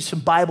me give you some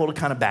Bible to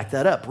kind of back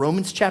that up.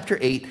 Romans chapter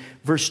 8,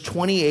 verse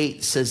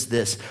 28 says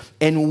this,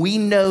 and we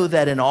know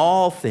that in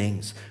all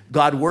things,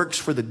 God works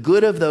for the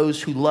good of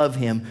those who love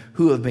him,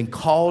 who have been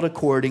called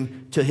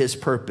according to his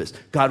purpose.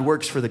 God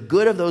works for the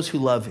good of those who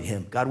love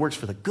him. God works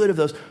for the good of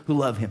those who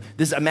love him.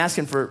 I'm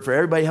asking for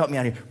everybody to help me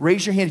out here.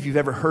 Raise your hand if you've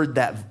ever heard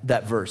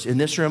that verse. In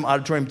this room,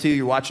 auditorium 2,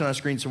 you're watching on a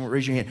screen, someone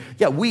raise your hand.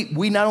 Yeah,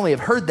 we not only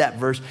have heard that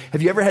verse,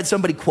 have you ever had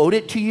somebody quote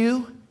it to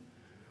you?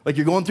 Like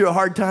you're going through a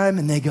hard time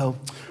and they go,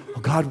 oh,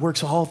 God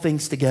works all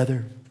things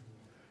together.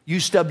 You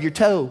stub your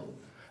toe.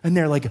 And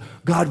they're like,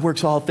 God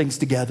works all things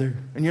together.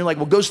 And you're like,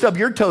 well, go stub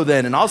your toe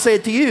then, and I'll say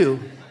it to you.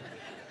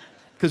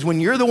 Because when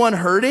you're the one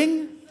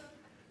hurting,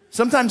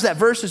 sometimes that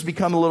verse has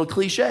become a little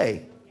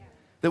cliche.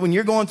 That when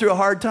you're going through a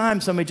hard time,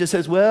 somebody just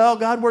says, well,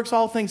 God works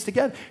all things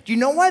together. Do you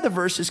know why the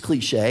verse is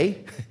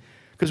cliche?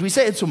 Because we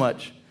say it so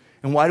much.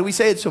 And why do we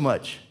say it so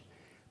much?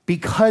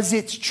 Because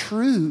it's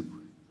true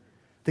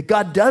that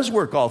God does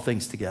work all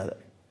things together.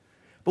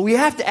 But we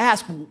have to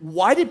ask,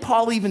 why did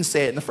Paul even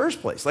say it in the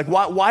first place? Like,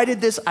 why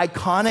did this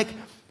iconic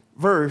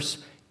verse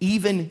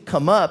even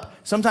come up?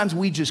 Sometimes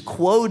we just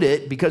quote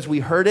it because we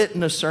heard it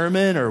in a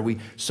sermon, or we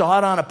saw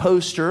it on a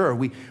poster, or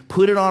we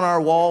put it on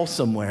our wall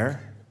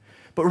somewhere.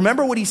 But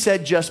remember what he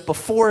said just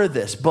before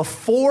this.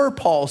 Before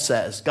Paul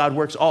says God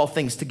works all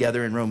things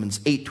together in Romans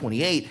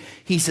 8:28,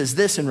 he says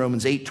this in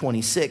Romans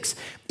 8:26.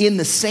 In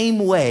the same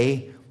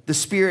way, the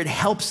Spirit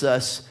helps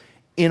us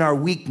in our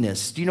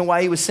weakness. Do you know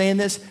why he was saying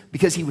this?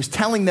 Because he was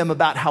telling them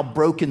about how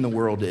broken the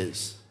world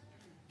is.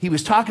 He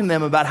was talking to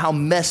them about how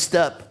messed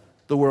up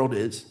the world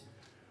is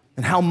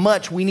and how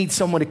much we need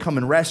someone to come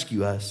and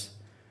rescue us.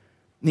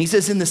 And he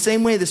says, in the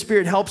same way the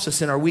Spirit helps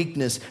us in our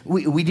weakness,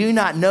 we do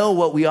not know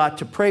what we ought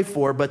to pray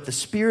for, but the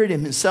Spirit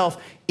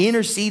himself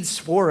intercedes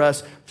for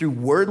us through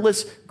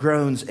wordless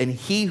groans, and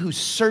he who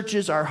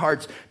searches our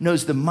hearts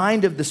knows the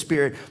mind of the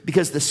Spirit,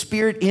 because the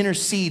Spirit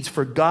intercedes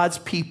for God's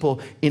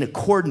people in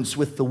accordance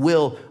with the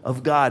will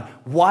of God.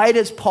 Why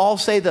does Paul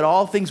say that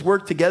all things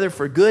work together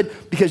for good?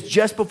 Because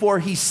just before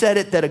he said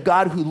it, that a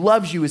God who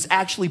loves you is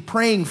actually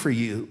praying for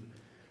you.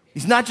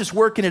 He's not just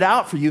working it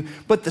out for you,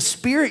 but the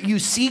Spirit you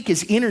seek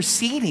is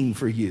interceding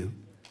for you.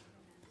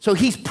 So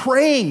he's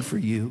praying for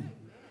you.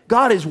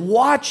 God is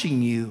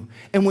watching you.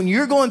 And when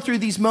you're going through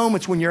these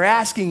moments, when you're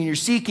asking and you're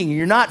seeking and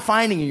you're not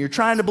finding and you're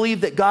trying to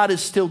believe that God is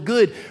still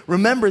good,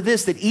 remember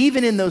this, that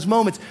even in those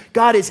moments,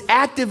 God is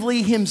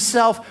actively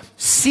himself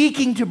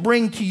seeking to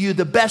bring to you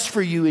the best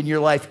for you in your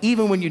life,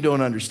 even when you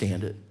don't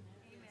understand it.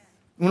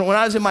 When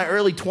I was in my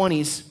early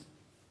 20s,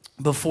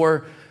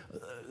 before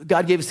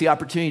God gave us the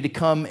opportunity to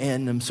come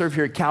and serve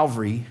here at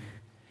Calvary,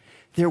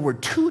 there were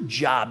two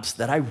jobs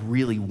that I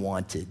really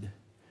wanted.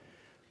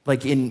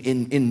 Like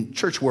in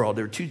church world,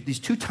 there were these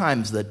two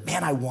times that,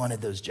 man, I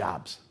wanted those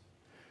jobs.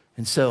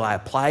 And so I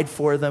applied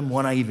for them,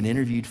 one I even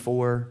interviewed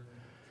for.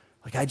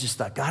 Like I just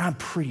thought, God, I'm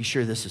pretty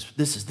sure this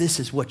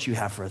is what you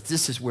have for us.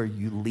 This is where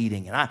you're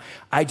leading. And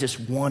I just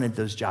wanted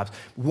those jobs.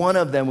 One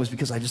of them was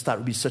because I just thought it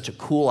would be such a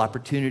cool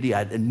opportunity.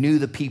 I knew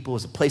the people. It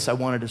was a place I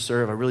wanted to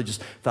serve. I really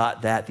just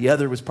thought that. The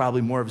other was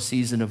probably more of a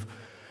season of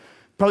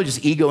probably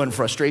just ego and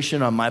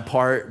frustration on my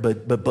part.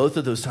 But both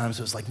of those times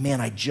it was like, man,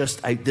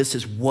 this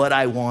is what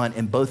I want.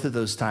 And both of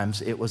those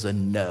times it was a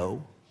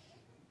no.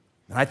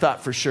 And I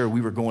thought for sure we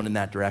were going in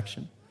that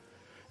direction.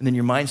 And then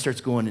your mind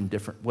starts going in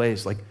different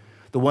ways. Like,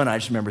 the one I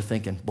just remember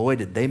thinking, boy,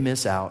 did they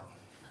miss out.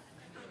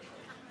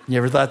 You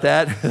ever thought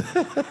that?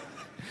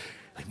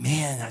 Like,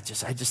 man, I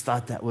just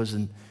thought that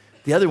wasn't.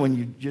 The other one,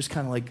 you just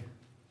kind of like,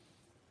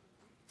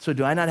 so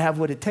do I not have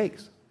what it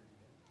takes?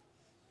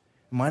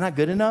 Am I not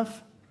good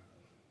enough?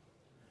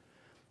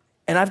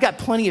 And I've got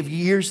plenty of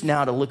years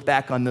now to look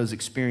back on those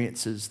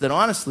experiences that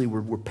honestly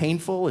were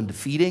painful and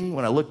defeating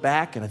when I look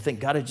back, and I think,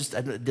 God, I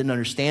didn't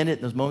understand it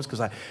in those moments,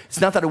 because it's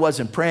not that I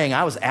wasn't praying.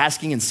 I was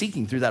asking and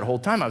seeking through that whole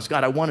time. I was,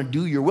 God, I want to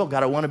do your will.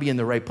 God, I want to be in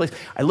the right place.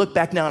 I look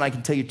back now and I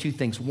can tell you two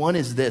things. One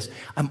is this.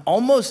 I'm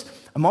almost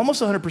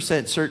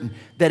 100% certain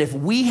that if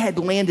we had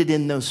landed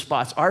in those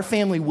spots, our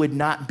family would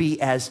not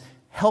be as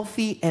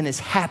healthy and as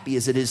happy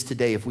as it is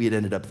today if we had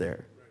ended up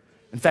there.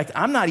 In fact,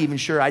 I'm not even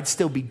sure I'd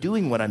still be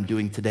doing what I'm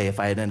doing today if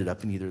I had ended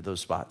up in either of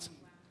those spots.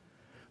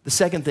 The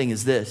second thing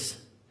is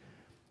this.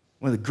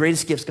 One of the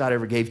greatest gifts God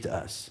ever gave to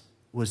us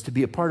was to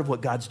be a part of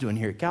what God's doing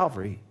here at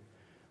Calvary.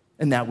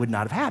 And that would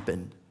not have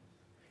happened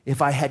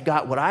if I had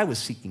got what I was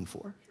seeking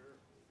for.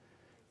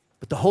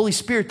 But the Holy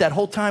Spirit that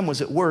whole time was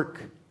at work.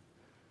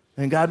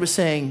 And God was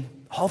saying,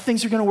 all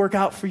things are going to work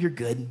out for your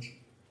good.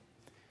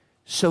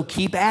 So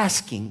keep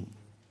asking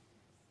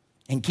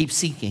and keep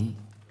seeking.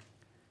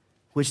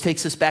 Which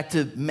takes us back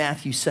to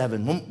Matthew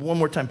 7. One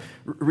more time.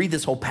 Read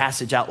this whole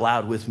passage out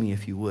loud with me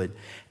if you would.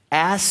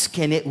 Ask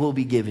and it will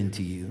be given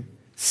to you.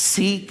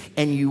 Seek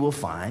and you will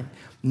find.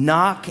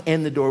 Knock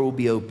and the door will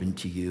be opened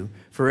to you.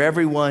 For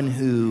everyone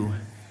who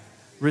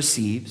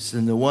receives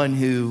and the one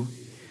who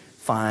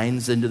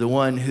finds and to the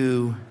one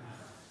who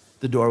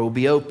the door will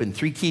be open.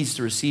 3 keys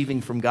to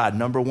receiving from God.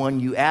 Number 1,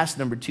 you ask.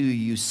 Number 2,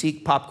 you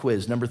seek. Pop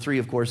quiz. Number 3,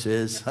 of course,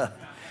 is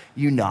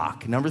you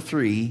knock. Number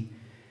 3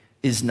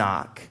 is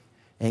knock.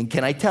 And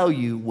can I tell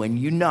you, when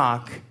you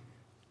knock,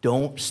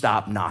 don't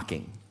stop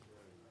knocking.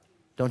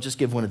 Don't just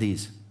give one of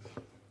these.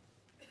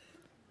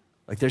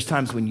 Like there's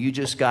times when you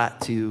just got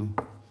to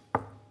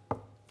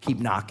keep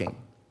knocking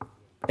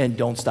and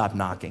don't stop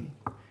knocking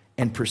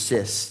and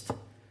persist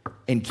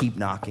and keep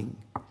knocking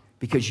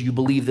because you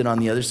believe that on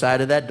the other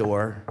side of that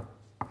door,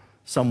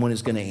 someone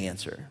is going to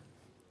answer.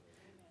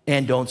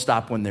 And don't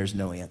stop when there's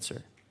no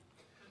answer.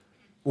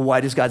 Well, why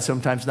does God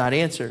sometimes not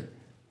answer?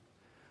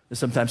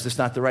 Sometimes it's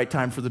not the right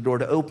time for the door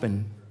to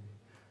open.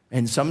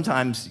 And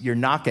sometimes you're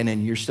knocking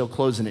and you're still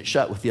closing it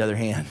shut with the other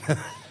hand.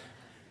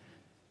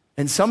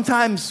 And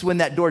sometimes when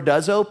that door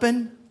does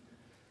open,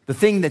 the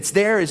thing that's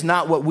there is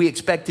not what we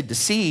expected to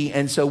see.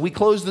 And so we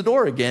close the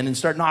door again and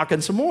start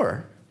knocking some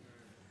more.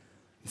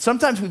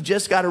 Sometimes we've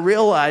just got to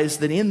realize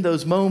that in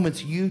those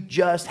moments, you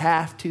just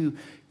have to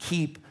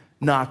keep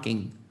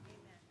knocking.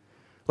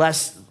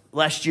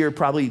 Last year,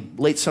 probably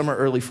late summer,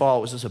 early fall,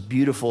 it was just a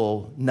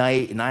beautiful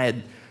night. And I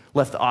had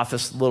left the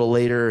office a little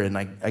later, and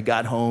I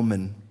got home,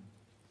 and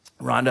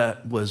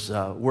Rhonda was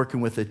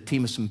working with a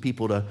team of some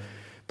people to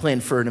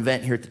plan for an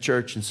event here at the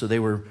church, and so they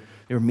were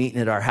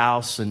meeting at our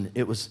house, and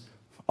it was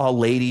all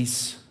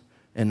ladies,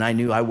 and I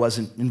knew I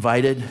wasn't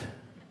invited,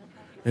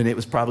 and it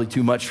was probably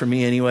too much for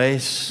me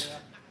anyways.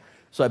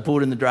 So I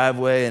pulled in the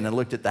driveway, and I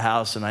looked at the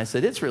house, and I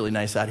said, it's really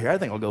nice out here. I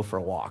think I'll go for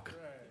a walk.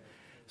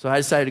 So I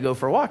decided to go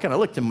for a walk, and I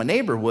looked, and my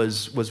neighbor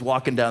was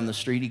walking down the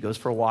street. He goes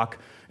for a walk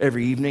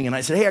every evening, and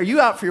I said, hey, are you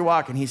out for your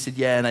walk? And he said,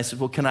 yeah. And I said,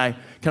 well, can I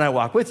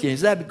walk with you? And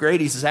he said, that'd be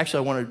great. He says,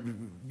 actually, I want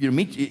to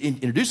meet you,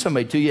 introduce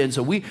somebody to you. And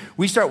so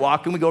we start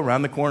walking. We go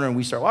around the corner, and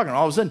we start walking. And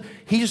all of a sudden,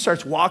 he just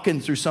starts walking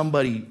through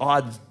somebody's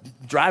odd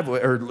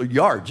driveway or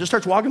yard. Just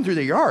starts walking through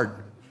the yard.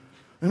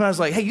 And I was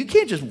like, hey, you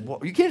can't just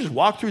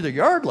walk through the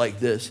yard like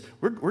this.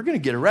 We're going to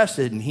get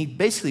arrested. And he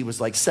basically was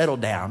like, settle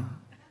down.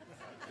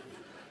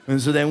 And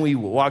so then we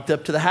walked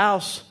up to the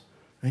house,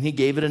 and he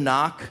gave it a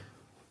knock,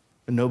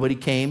 and nobody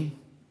came.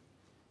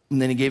 And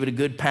then he gave it a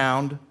good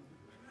pound,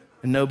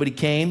 and nobody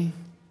came.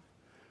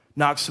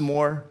 Knocked some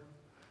more,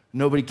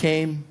 nobody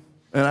came.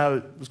 And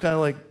I was kind of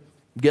like,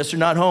 guess they're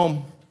not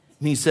home.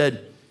 And he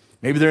said,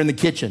 maybe they're in the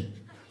kitchen.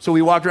 So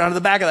we walked around to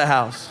the back of the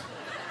house.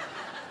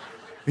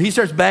 He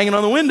starts banging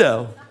on the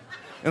window.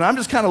 And I'm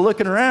just kind of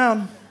looking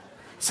around,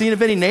 seeing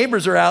if any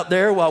neighbors are out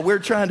there while we're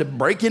trying to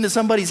break into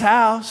somebody's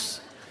house.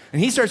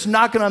 And he starts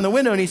knocking on the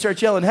window, and he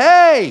starts yelling,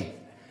 hey,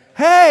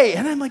 hey.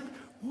 And I'm like,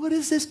 what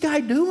is this guy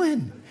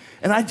doing?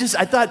 And I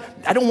thought,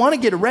 I don't want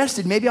to get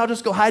arrested. Maybe I'll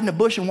just go hide in a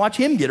bush and watch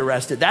him get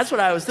arrested. That's what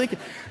I was thinking.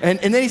 And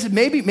then he said,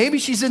 maybe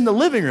she's in the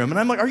living room. And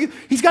I'm like,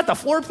 he's got the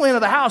floor plan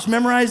of the house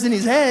memorized in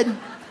his head.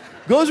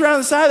 Goes around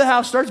the side of the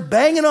house, starts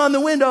banging on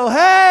the window,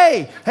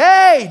 hey,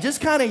 hey,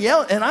 just kind of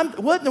yelling. And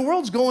what in the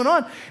world's going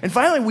on? And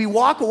finally, we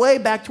walk away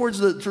back towards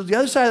the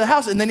other side of the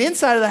house. And then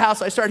inside of the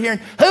house, I start hearing,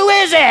 who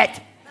is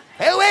it?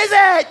 Who is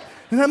it?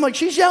 And I'm like,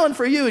 she's yelling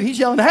for you. And he's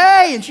yelling,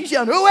 hey. And she's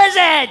yelling, who is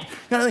it?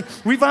 Kind of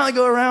thing. We finally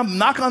go around,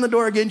 knock on the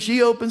door again.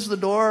 She opens the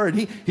door, and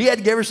he had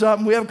to give her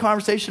something. We have a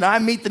conversation. I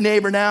meet the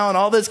neighbor now and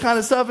all this kind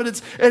of stuff. And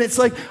it's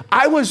like,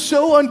 I was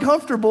so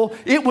uncomfortable.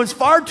 It was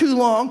far too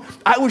long.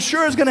 I was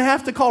sure I was going to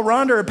have to call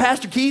Rhonda or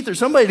Pastor Keith or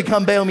somebody to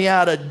come bail me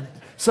out of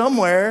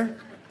somewhere.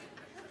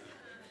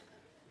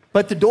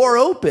 But the door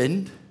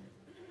opened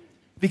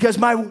because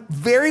my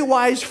very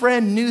wise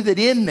friend knew that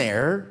in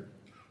there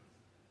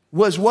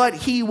was what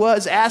he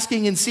was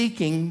asking and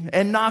seeking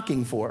and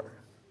knocking for.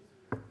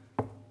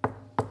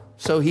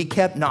 So he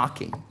kept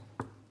knocking.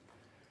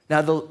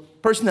 Now, the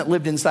person that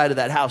lived inside of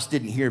that house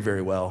didn't hear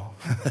very well.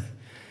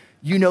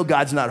 You know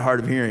God's not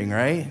hard of hearing,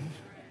 right?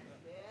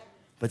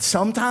 But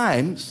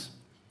sometimes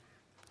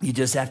you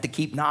just have to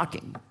keep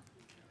knocking.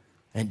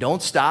 And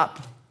don't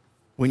stop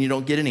when you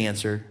don't get an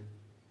answer.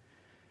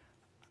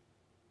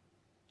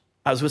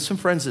 I was with some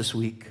friends this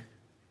week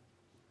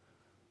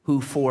who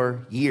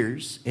for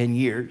years and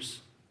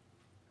years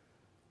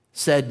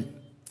said,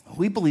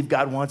 we believe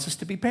God wants us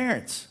to be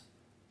parents.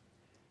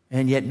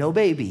 And yet no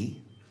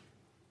baby,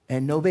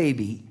 and no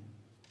baby,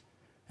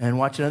 and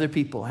watching other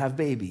people have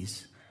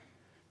babies,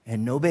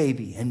 and no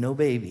baby, and no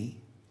baby,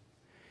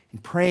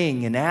 and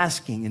praying and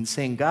asking and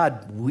saying,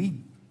 God,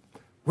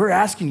 we're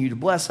asking you to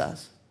bless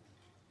us.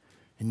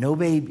 And no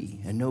baby,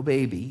 and no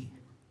baby.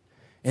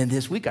 And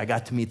this week I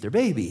got to meet their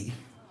baby.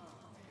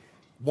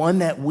 One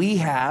that we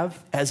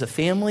have as a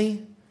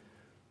family,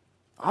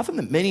 often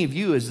that many of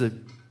you as the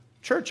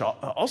church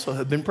also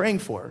have been praying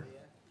for.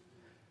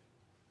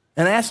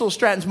 And I asked little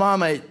Stratton's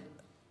mom, I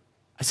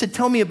said,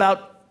 tell me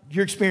about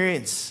your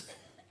experience.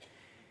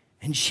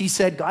 And she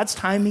said, God's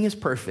timing is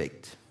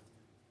perfect.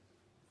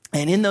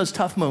 And in those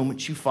tough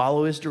moments, you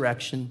follow his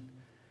direction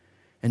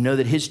and know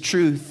that his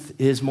truth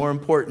is more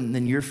important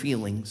than your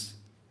feelings.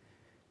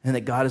 And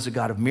that God is a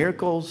God of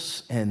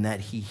miracles and that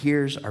he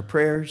hears our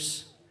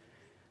prayers.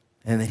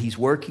 And that he's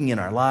working in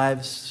our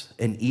lives.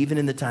 And even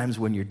in the times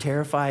when you're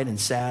terrified and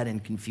sad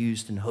and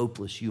confused and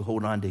hopeless, you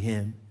hold on to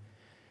him.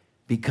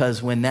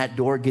 Because when that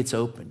door gets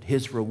opened,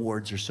 his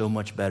rewards are so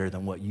much better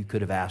than what you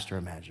could have asked or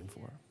imagined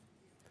for.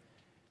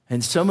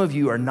 And some of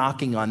you are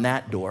knocking on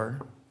that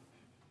door.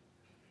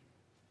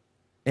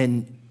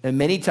 And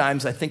many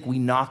times I think we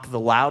knock the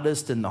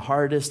loudest and the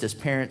hardest as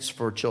parents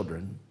for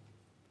children.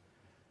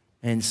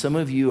 And some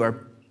of you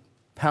are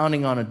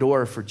pounding on a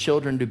door for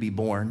children to be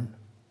born.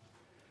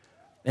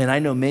 And I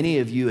know many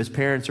of you as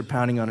parents are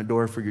pounding on a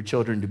door for your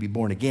children to be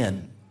born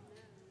again.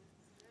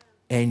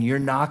 And you're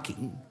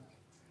knocking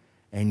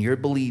and you're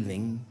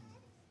believing.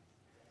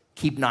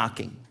 Keep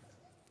knocking.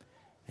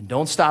 And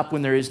don't stop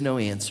when there is no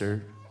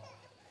answer.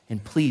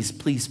 And please,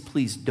 please,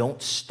 please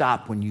don't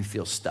stop when you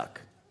feel stuck.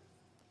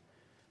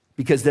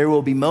 Because there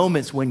will be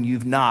moments when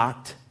you've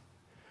knocked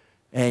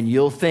and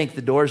you'll think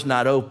the door's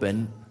not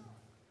open.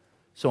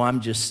 So I'm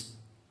just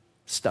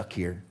stuck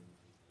here.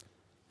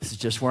 This is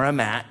just where I'm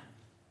at.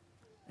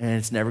 And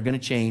it's never going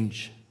to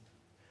change.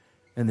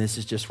 And this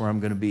is just where I'm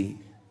going to be.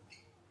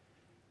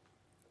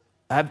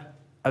 I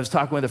was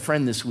talking with a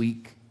friend this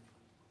week,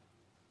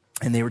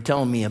 and they were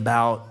telling me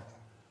about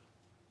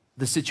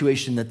the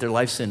situation that their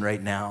life's in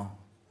right now.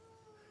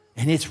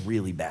 And it's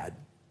really bad.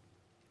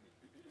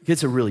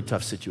 It's a really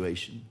tough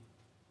situation.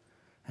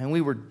 And we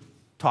were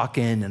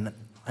talking, and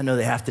I know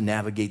they have to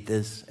navigate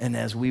this. And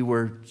as we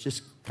were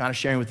just kind of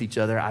sharing with each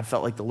other, I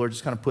felt like the Lord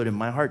just kind of put in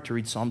my heart to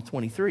read Psalm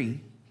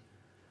 23.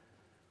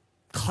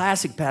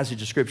 Classic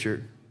passage of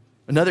scripture.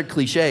 Another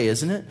cliche,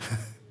 isn't it?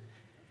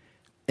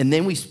 And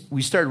then we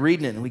started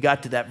reading it, and we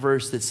got to that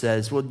verse that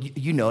says, well,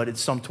 you know it.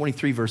 It's Psalm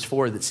 23, verse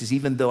 4, that says,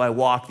 even though I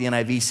walk, the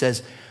NIV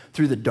says,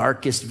 through the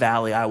darkest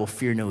valley, I will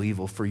fear no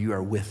evil, for you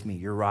are with me.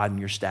 Your rod and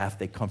your staff,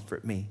 they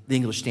comfort me. The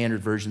English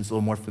Standard Version is a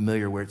little more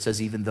familiar, where it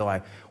says, even though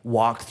I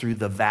walk through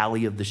the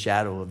valley of the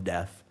shadow of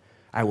death,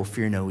 I will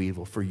fear no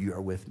evil, for you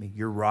are with me.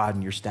 Your rod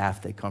and your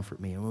staff, they comfort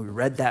me. And when we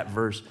read that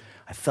verse,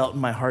 I felt in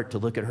my heart to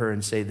look at her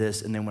and say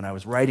this. And then when I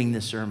was writing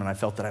this sermon, I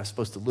felt that I was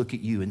supposed to look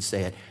at you and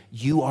say it.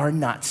 You are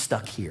not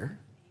stuck here.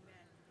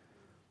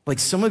 Like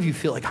some of you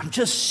feel like, I'm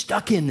just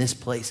stuck in this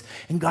place.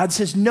 And God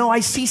says, no, I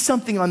see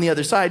something on the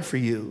other side for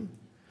you.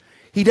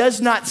 He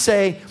does not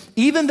say,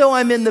 even though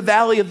I'm in the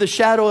valley of the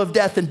shadow of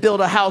death and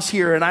build a house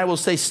here, and I will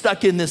say,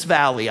 stuck in this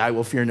valley, I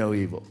will fear no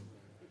evil.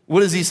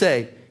 What does he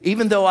say?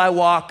 Even though I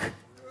walk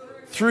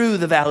through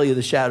the valley of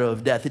the shadow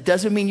of death. It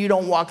doesn't mean you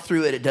don't walk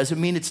through it. It doesn't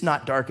mean it's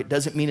not dark. It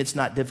doesn't mean it's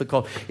not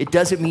difficult. It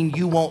doesn't mean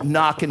you won't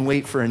knock and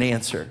wait for an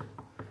answer.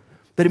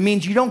 But it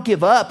means you don't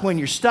give up when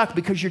you're stuck,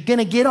 because you're going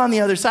to get on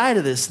the other side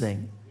of this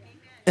thing.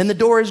 And the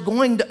door is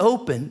going to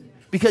open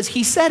because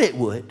he said it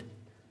would.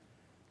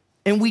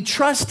 And we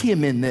trust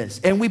him in this.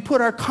 And we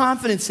put our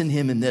confidence in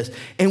him in this.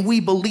 And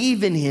we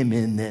believe in him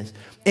in this.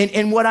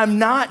 And what I'm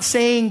not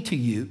saying to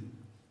you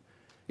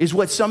is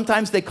what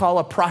sometimes they call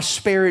a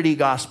prosperity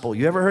gospel.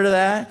 You ever heard of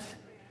that?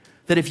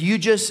 That if you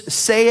just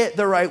say it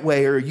the right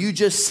way, or you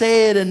just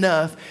say it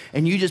enough,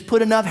 and you just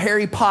put enough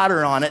Harry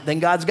Potter on it, then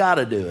God's got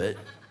to do it.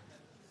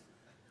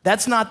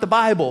 That's not the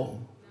Bible.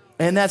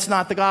 And that's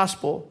not the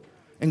gospel.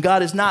 And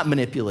God is not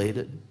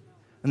manipulated.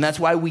 And that's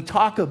why we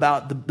talk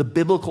about the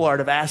biblical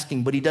art of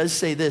asking. But he does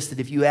say this, that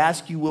if you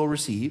ask, you will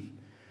receive.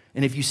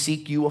 And if you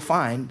seek, you will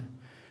find.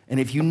 And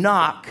if you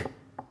knock,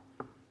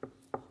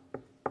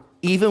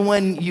 even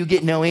when you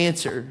get no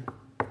answer,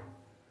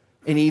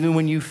 and even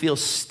when you feel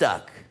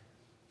stuck,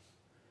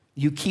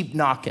 you keep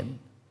knocking,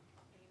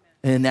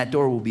 and that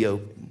door will be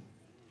open.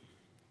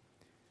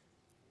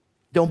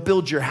 Don't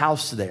build your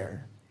house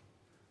there.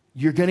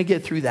 You're going to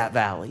get through that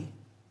valley,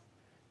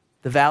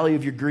 the valley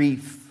of your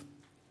grief,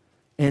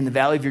 and the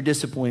valley of your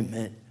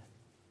disappointment,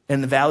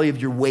 and the valley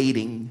of your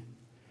waiting,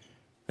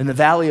 and the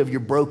valley of your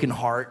broken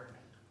heart.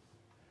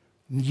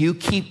 You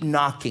keep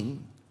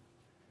knocking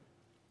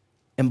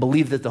and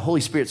believe that the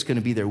Holy Spirit's going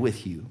to be there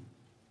with you,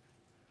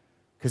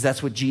 because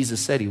that's what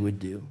Jesus said he would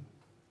do.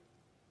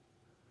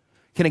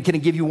 Can I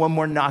give you one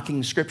more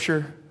knocking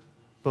scripture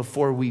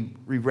before we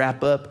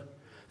wrap up?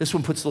 This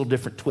one puts a little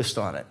different twist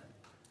on it.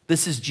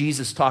 This is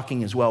Jesus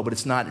talking as well, but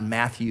it's not in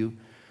Matthew.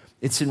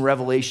 It's in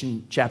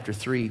Revelation chapter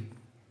 3.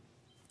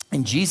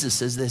 And Jesus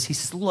says this. He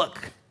says,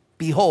 look,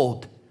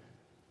 behold,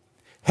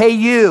 hey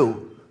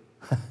you,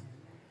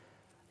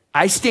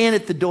 I stand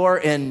at the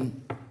door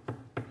and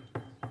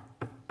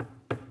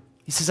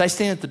he says, I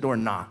stand at the door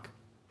and knock.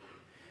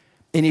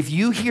 And if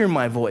you hear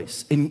my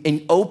voice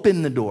and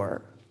open the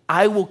door,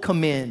 I will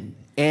come in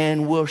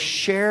and we'll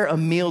share a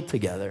meal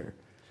together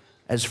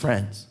as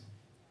friends.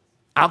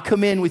 I'll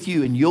come in with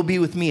you and you'll be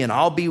with me and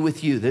I'll be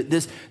with you.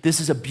 This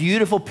is a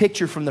beautiful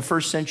picture from the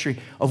first century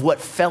of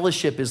what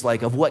fellowship is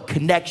like, of what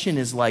connection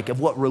is like, of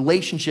what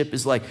relationship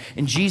is like.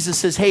 And Jesus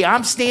says, hey,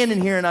 I'm standing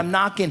here and I'm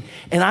knocking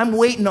and I'm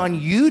waiting on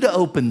you to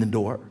open the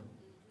door.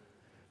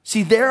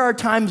 See, there are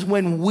times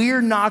when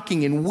we're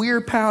knocking and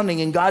we're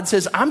pounding and God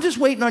says, I'm just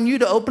waiting on you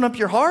to open up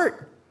your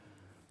heart.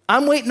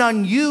 I'm waiting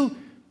on you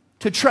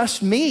to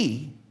trust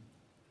me.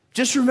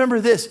 Just remember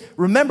this.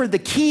 Remember, the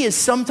key is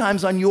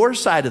sometimes on your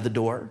side of the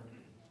door.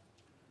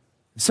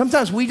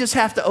 Sometimes we just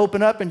have to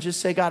open up and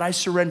just say, God, I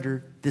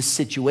surrender this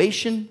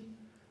situation.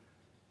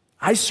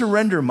 I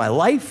surrender my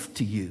life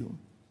to you.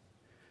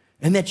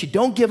 And that you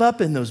don't give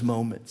up in those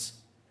moments.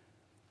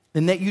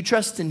 And that you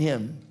trust in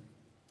him.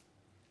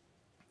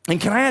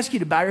 And can I ask you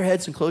to bow your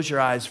heads and close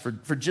your eyes for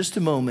just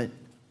a moment?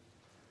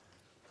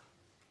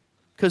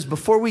 Because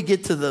before we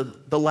get to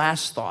the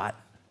last thought,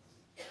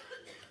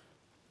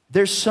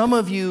 there's some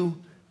of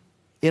you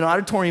in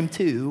auditorium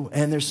 2,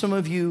 and there's some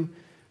of you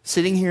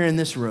sitting here in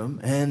this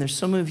room, and there's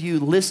some of you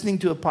listening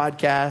to a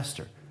podcast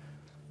or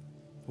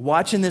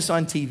watching this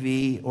on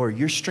TV, or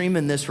you're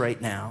streaming this right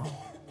now.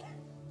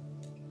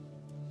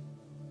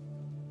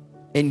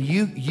 And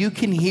you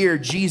can hear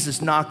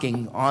Jesus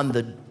knocking on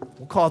the,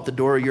 we'll call it the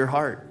door of your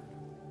heart.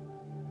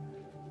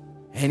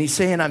 And he's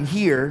saying, I'm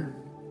here,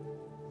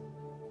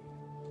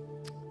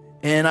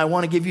 and I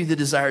want to give you the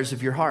desires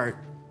of your heart.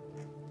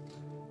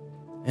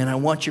 And I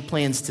want your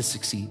plans to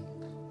succeed.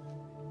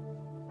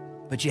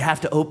 But you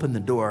have to open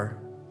the door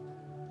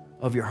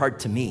of your heart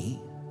to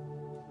me.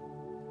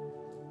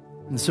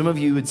 And some of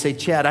you would say,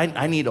 Chad,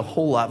 I need a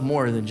whole lot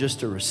more than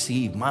just to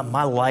receive.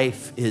 My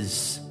life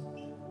is,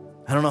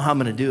 I don't know how I'm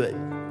going to do it.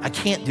 I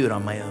can't do it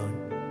on my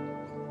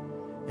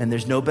own. And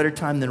there's no better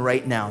time than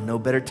right now, no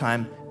better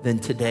time than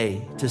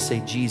today to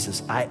say,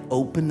 Jesus, I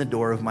open the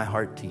door of my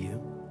heart to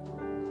you.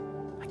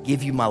 I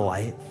give you my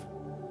life.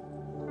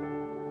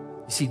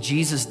 You see,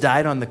 Jesus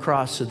died on the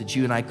cross so that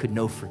you and I could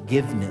know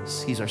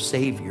forgiveness. He's our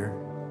Savior.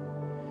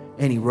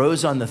 And he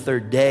rose on the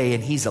third day,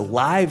 and he's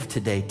alive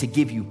today to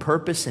give you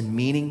purpose and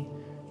meaning,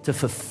 to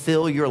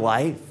fulfill your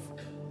life.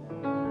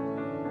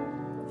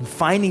 And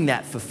finding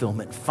that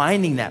fulfillment,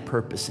 finding that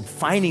purpose, and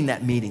finding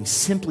that meaning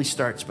simply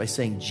starts by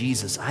saying,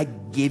 Jesus, I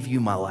give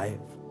you my life.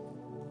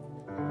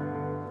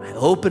 I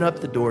open up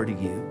the door to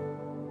you.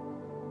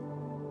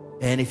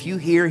 And if you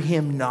hear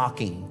him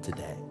knocking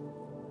today,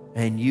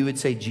 and you would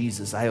say,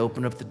 Jesus, I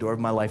open up the door of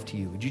my life to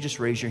you, would you just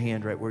raise your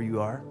hand right where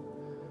you are?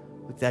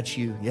 Look, that's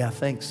you. Yeah,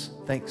 thanks.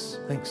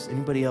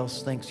 Anybody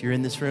else? Thanks. You're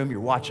in this room. You're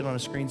watching on a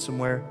screen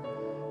somewhere.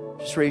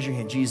 Just raise your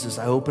hand. Jesus,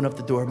 I open up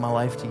the door of my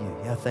life to you.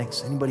 Yeah,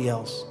 thanks. Anybody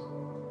else?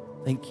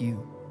 Thank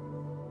you.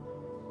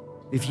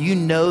 If you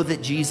know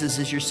that Jesus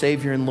is your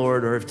Savior and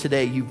Lord, or if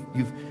today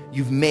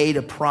you've made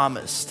a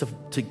promise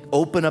to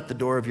open up the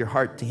door of your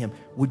heart to him,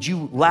 would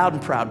you loud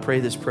and proud pray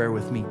this prayer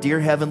with me? Dear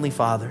Heavenly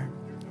Father,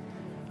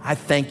 I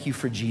thank you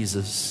for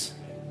Jesus,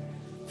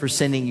 for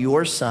sending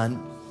your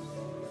Son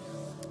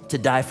to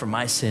die for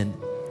my sin.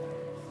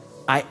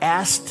 I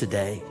ask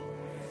today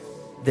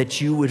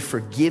that you would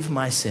forgive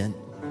my sin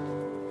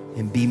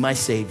and be my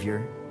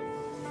Savior.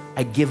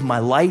 I give my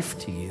life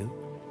to you,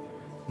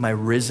 my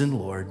risen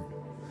Lord,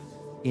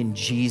 in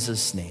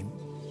Jesus' name,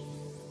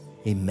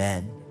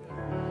 amen.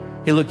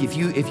 Hey, look, if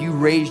you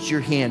raised your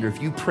hand or if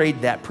you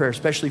prayed that prayer,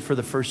 especially for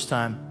the first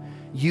time,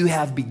 you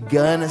have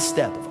begun a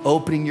step of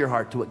opening your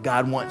heart to what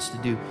God wants to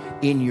do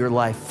in your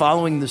life.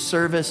 Following the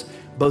service,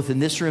 both in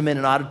this room and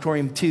in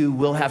auditorium 2,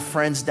 we'll have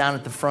friends down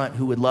at the front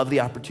who would love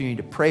the opportunity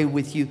to pray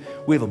with you.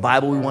 We have a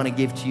Bible we want to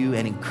give to you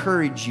and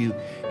encourage you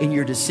in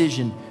your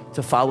decision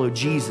to follow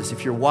Jesus.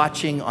 If you're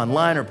watching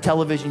online or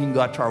television, you can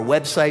go out to our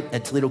website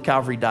at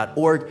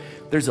ToledoCalvary.org.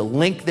 There's a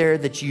link there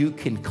that you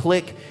can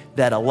click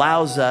that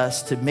allows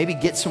us to maybe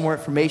get some more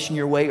information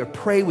your way or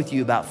pray with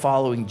you about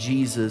following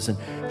Jesus. And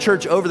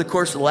church, over the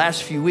course of the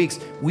last few weeks,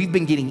 we've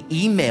been getting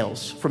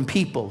emails from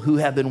people who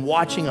have been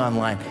watching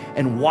online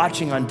and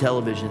watching on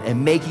television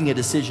and making a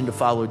decision to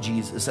follow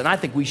Jesus. And I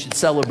think we should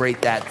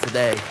celebrate that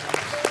today.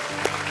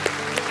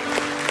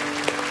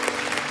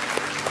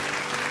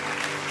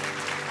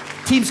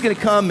 Team's gonna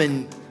come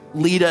and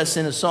lead us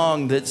in a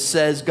song that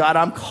says, God,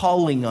 I'm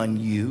calling on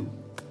you.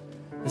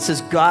 It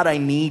says, God, I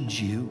need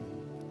you.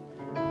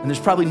 And there's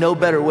probably no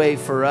better way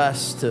for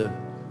us to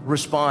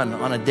respond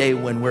on a day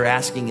when we're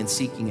asking and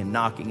seeking and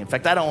knocking. In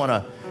fact, I don't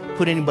wanna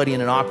put anybody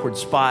in an awkward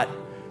spot,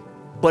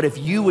 but if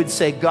you would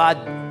say, God,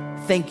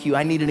 thank you,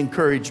 I need an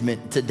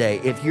encouragement today.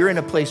 If you're in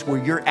a place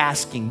where you're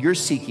asking, you're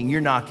seeking, you're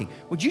knocking,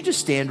 would you just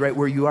stand right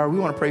where you are? We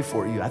wanna pray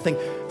for you. I think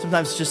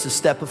sometimes it's just a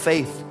step of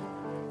faith.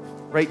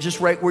 Right, just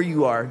right where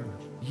you are,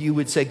 you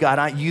would say,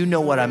 God, you know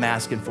what I'm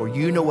asking for.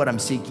 You know what I'm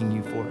seeking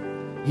you for.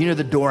 You know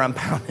the door I'm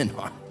pounding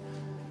on.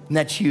 And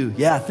that's you.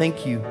 Yeah,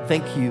 thank you.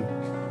 Thank you.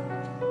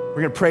 We're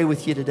going to pray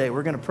with you today.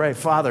 We're going to pray.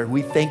 Father,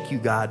 we thank you,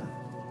 God,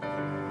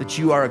 that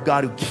you are a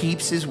God who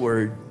keeps his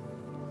word.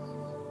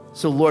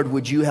 So, Lord,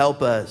 would you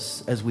help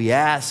us as we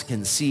ask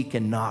and seek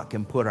and knock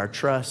and put our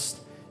trust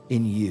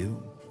in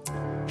you.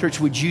 Church,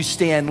 would you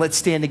stand? Let's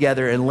stand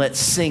together and let's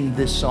sing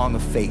this song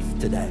of faith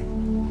today.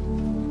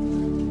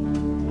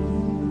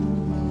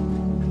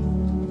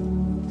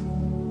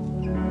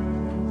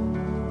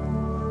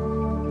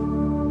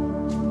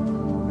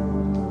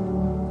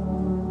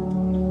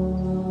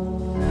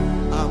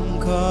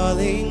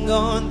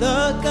 On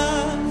the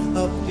God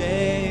of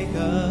Jacob,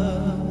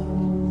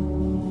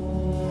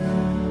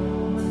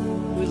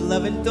 whose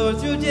love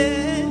endures through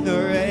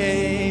generations.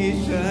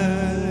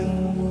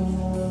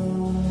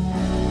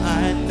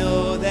 I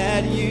know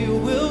that you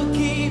will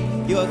keep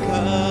your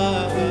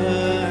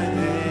covenant.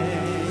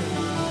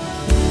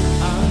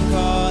 I'm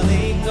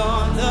calling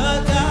on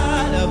the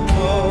God of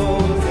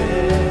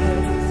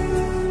Moses,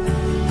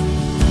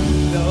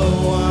 the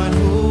one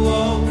who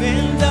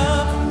opened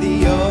up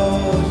the ocean.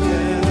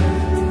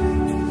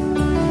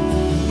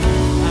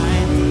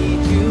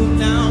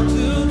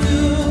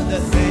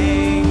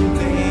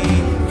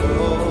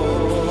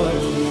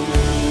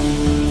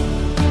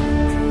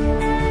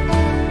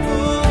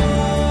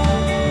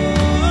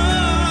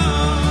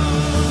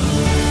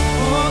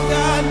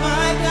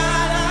 My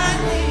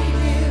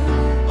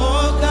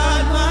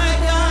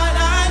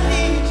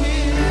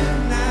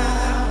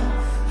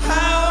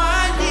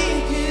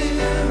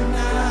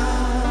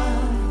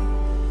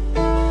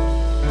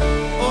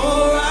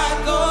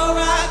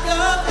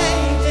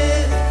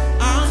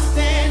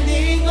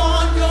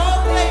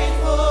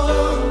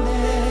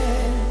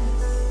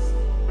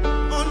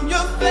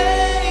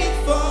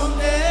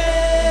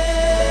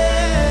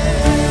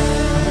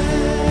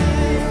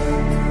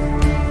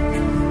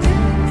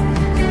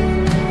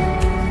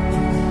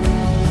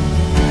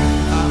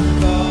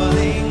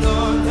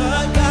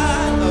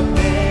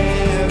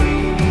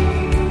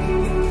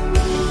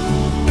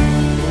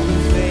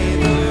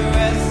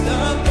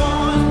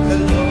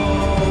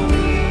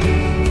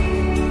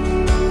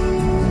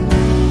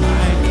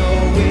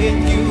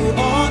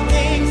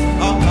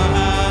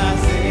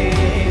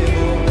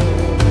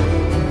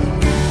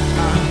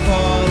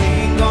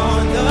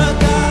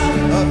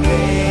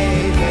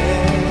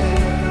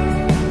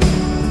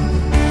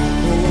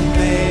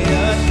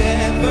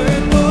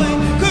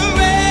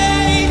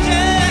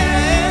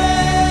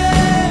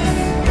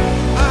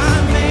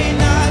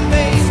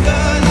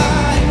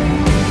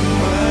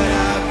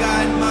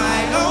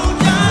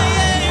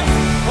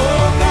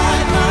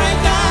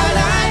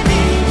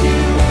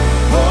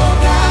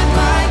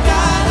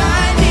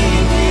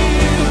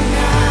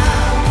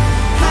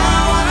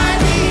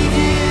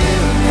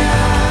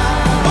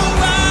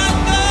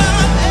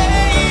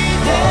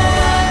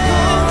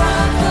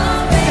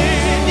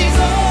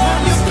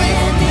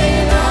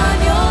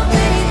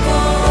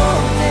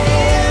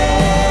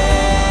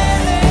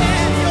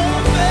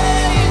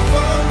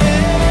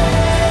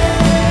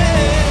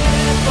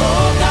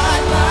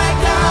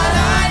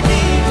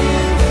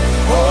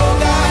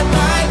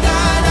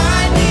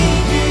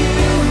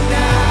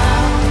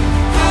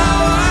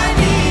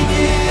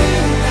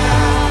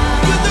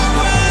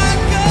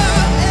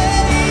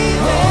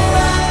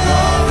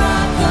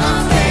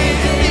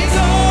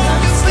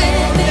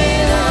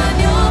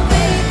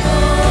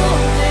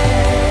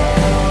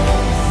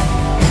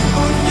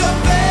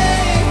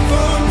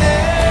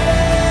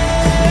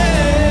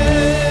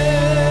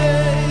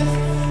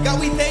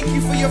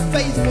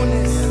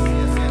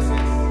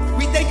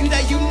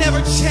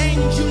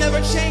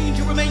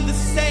remain the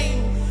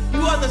same.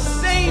 You are the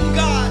same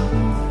God.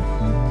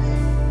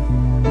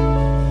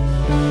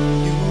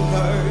 You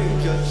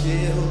heard your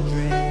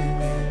children.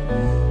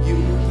 You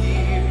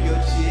hear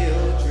your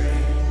children.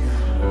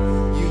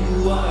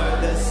 You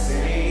are the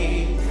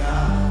same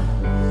God.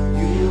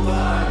 You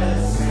are the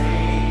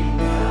same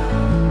God.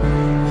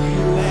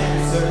 You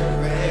answered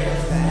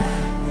prayers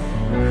back,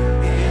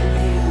 and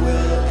you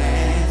will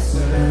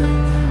answer.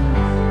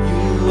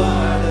 You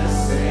are the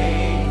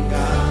same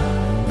God.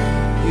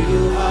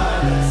 You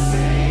are the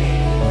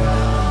same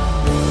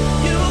God.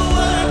 You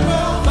are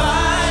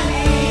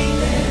providing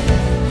then.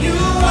 You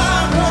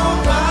are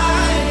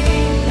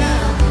providing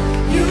now.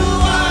 You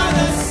are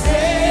the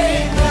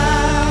same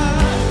God.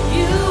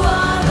 You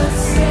are the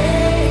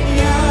same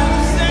God.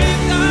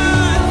 Same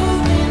God.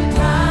 moving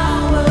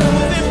power.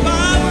 Moving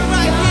power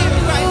right here,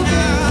 right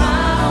now.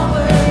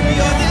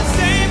 You're the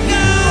same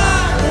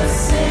God. The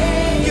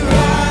same. You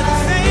are the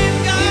same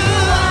God.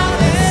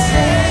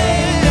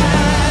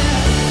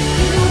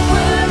 You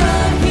were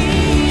a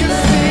healer. You're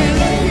still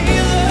a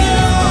healer.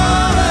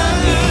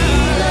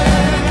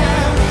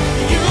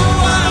 You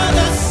are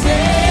the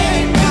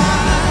same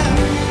God.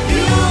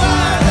 You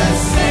are the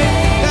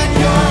same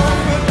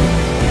God.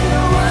 You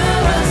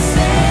were a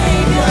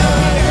savior.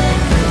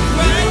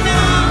 Right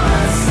now.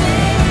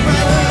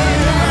 Right here,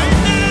 right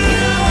now.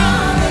 You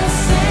are the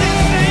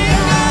same.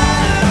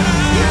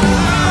 You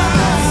are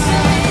the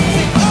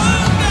same.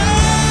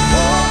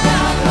 Oh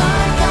God,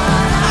 My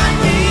God, I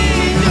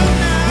need you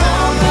now.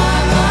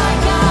 my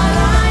God,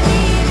 I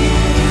need you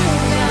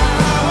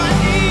now. I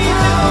need you.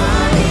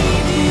 I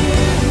need you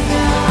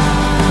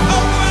now.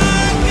 Oh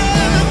my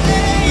God, I'm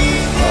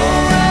laying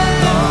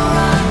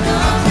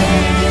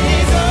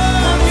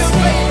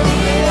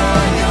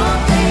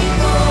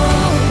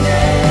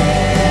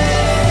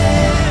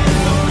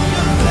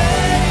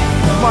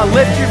Come on,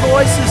 lift your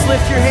voices,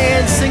 lift your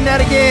hands, sing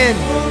that again.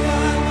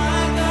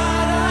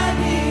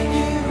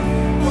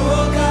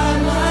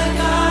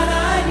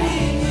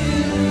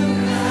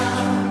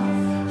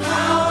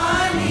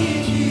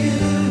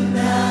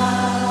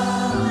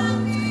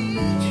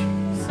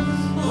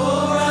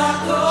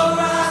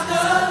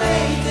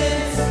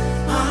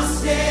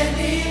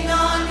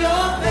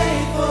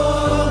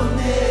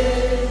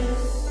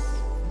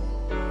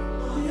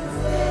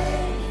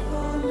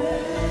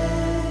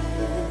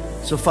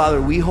 So,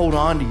 Father, we hold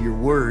on to your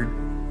word.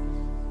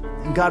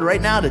 And God, right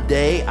now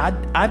today,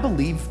 I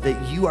believe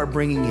that you are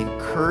bringing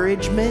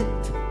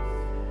encouragement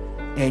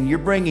and you're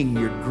bringing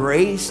your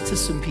grace to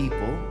some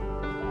people.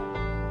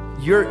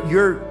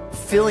 You're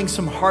filling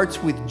some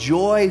hearts with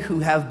joy who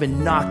have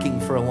been knocking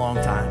for a long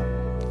time.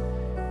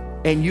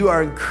 And you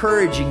are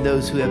encouraging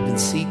those who have been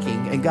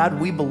seeking. And God,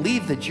 we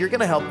believe that you're going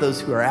to help those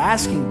who are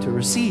asking to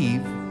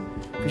receive,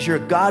 because you're a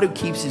God who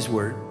keeps his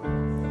word.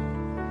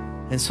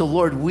 And so,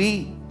 Lord,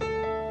 we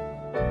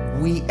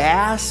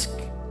ask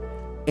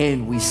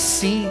and we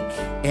seek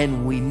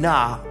and we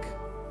knock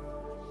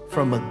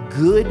from a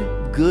good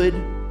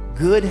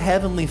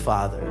Heavenly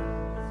Father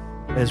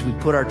as we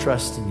put our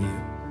trust in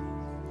you.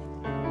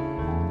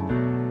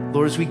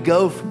 Lord, as we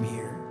go from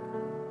here,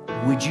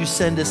 would you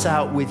send us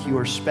out with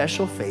your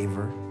special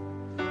favor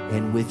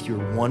and with your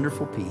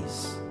wonderful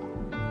peace?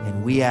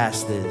 And we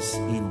ask this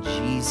in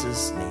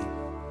Jesus' name.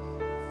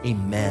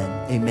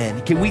 Amen.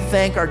 Amen. Can we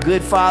thank our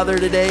good Father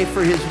today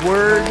for his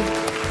word?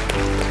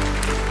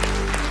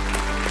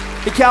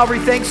 Hey, Calvary,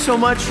 thanks so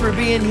much for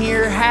being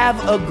here.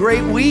 Have a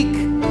great week.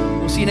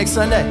 We'll see you next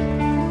Sunday.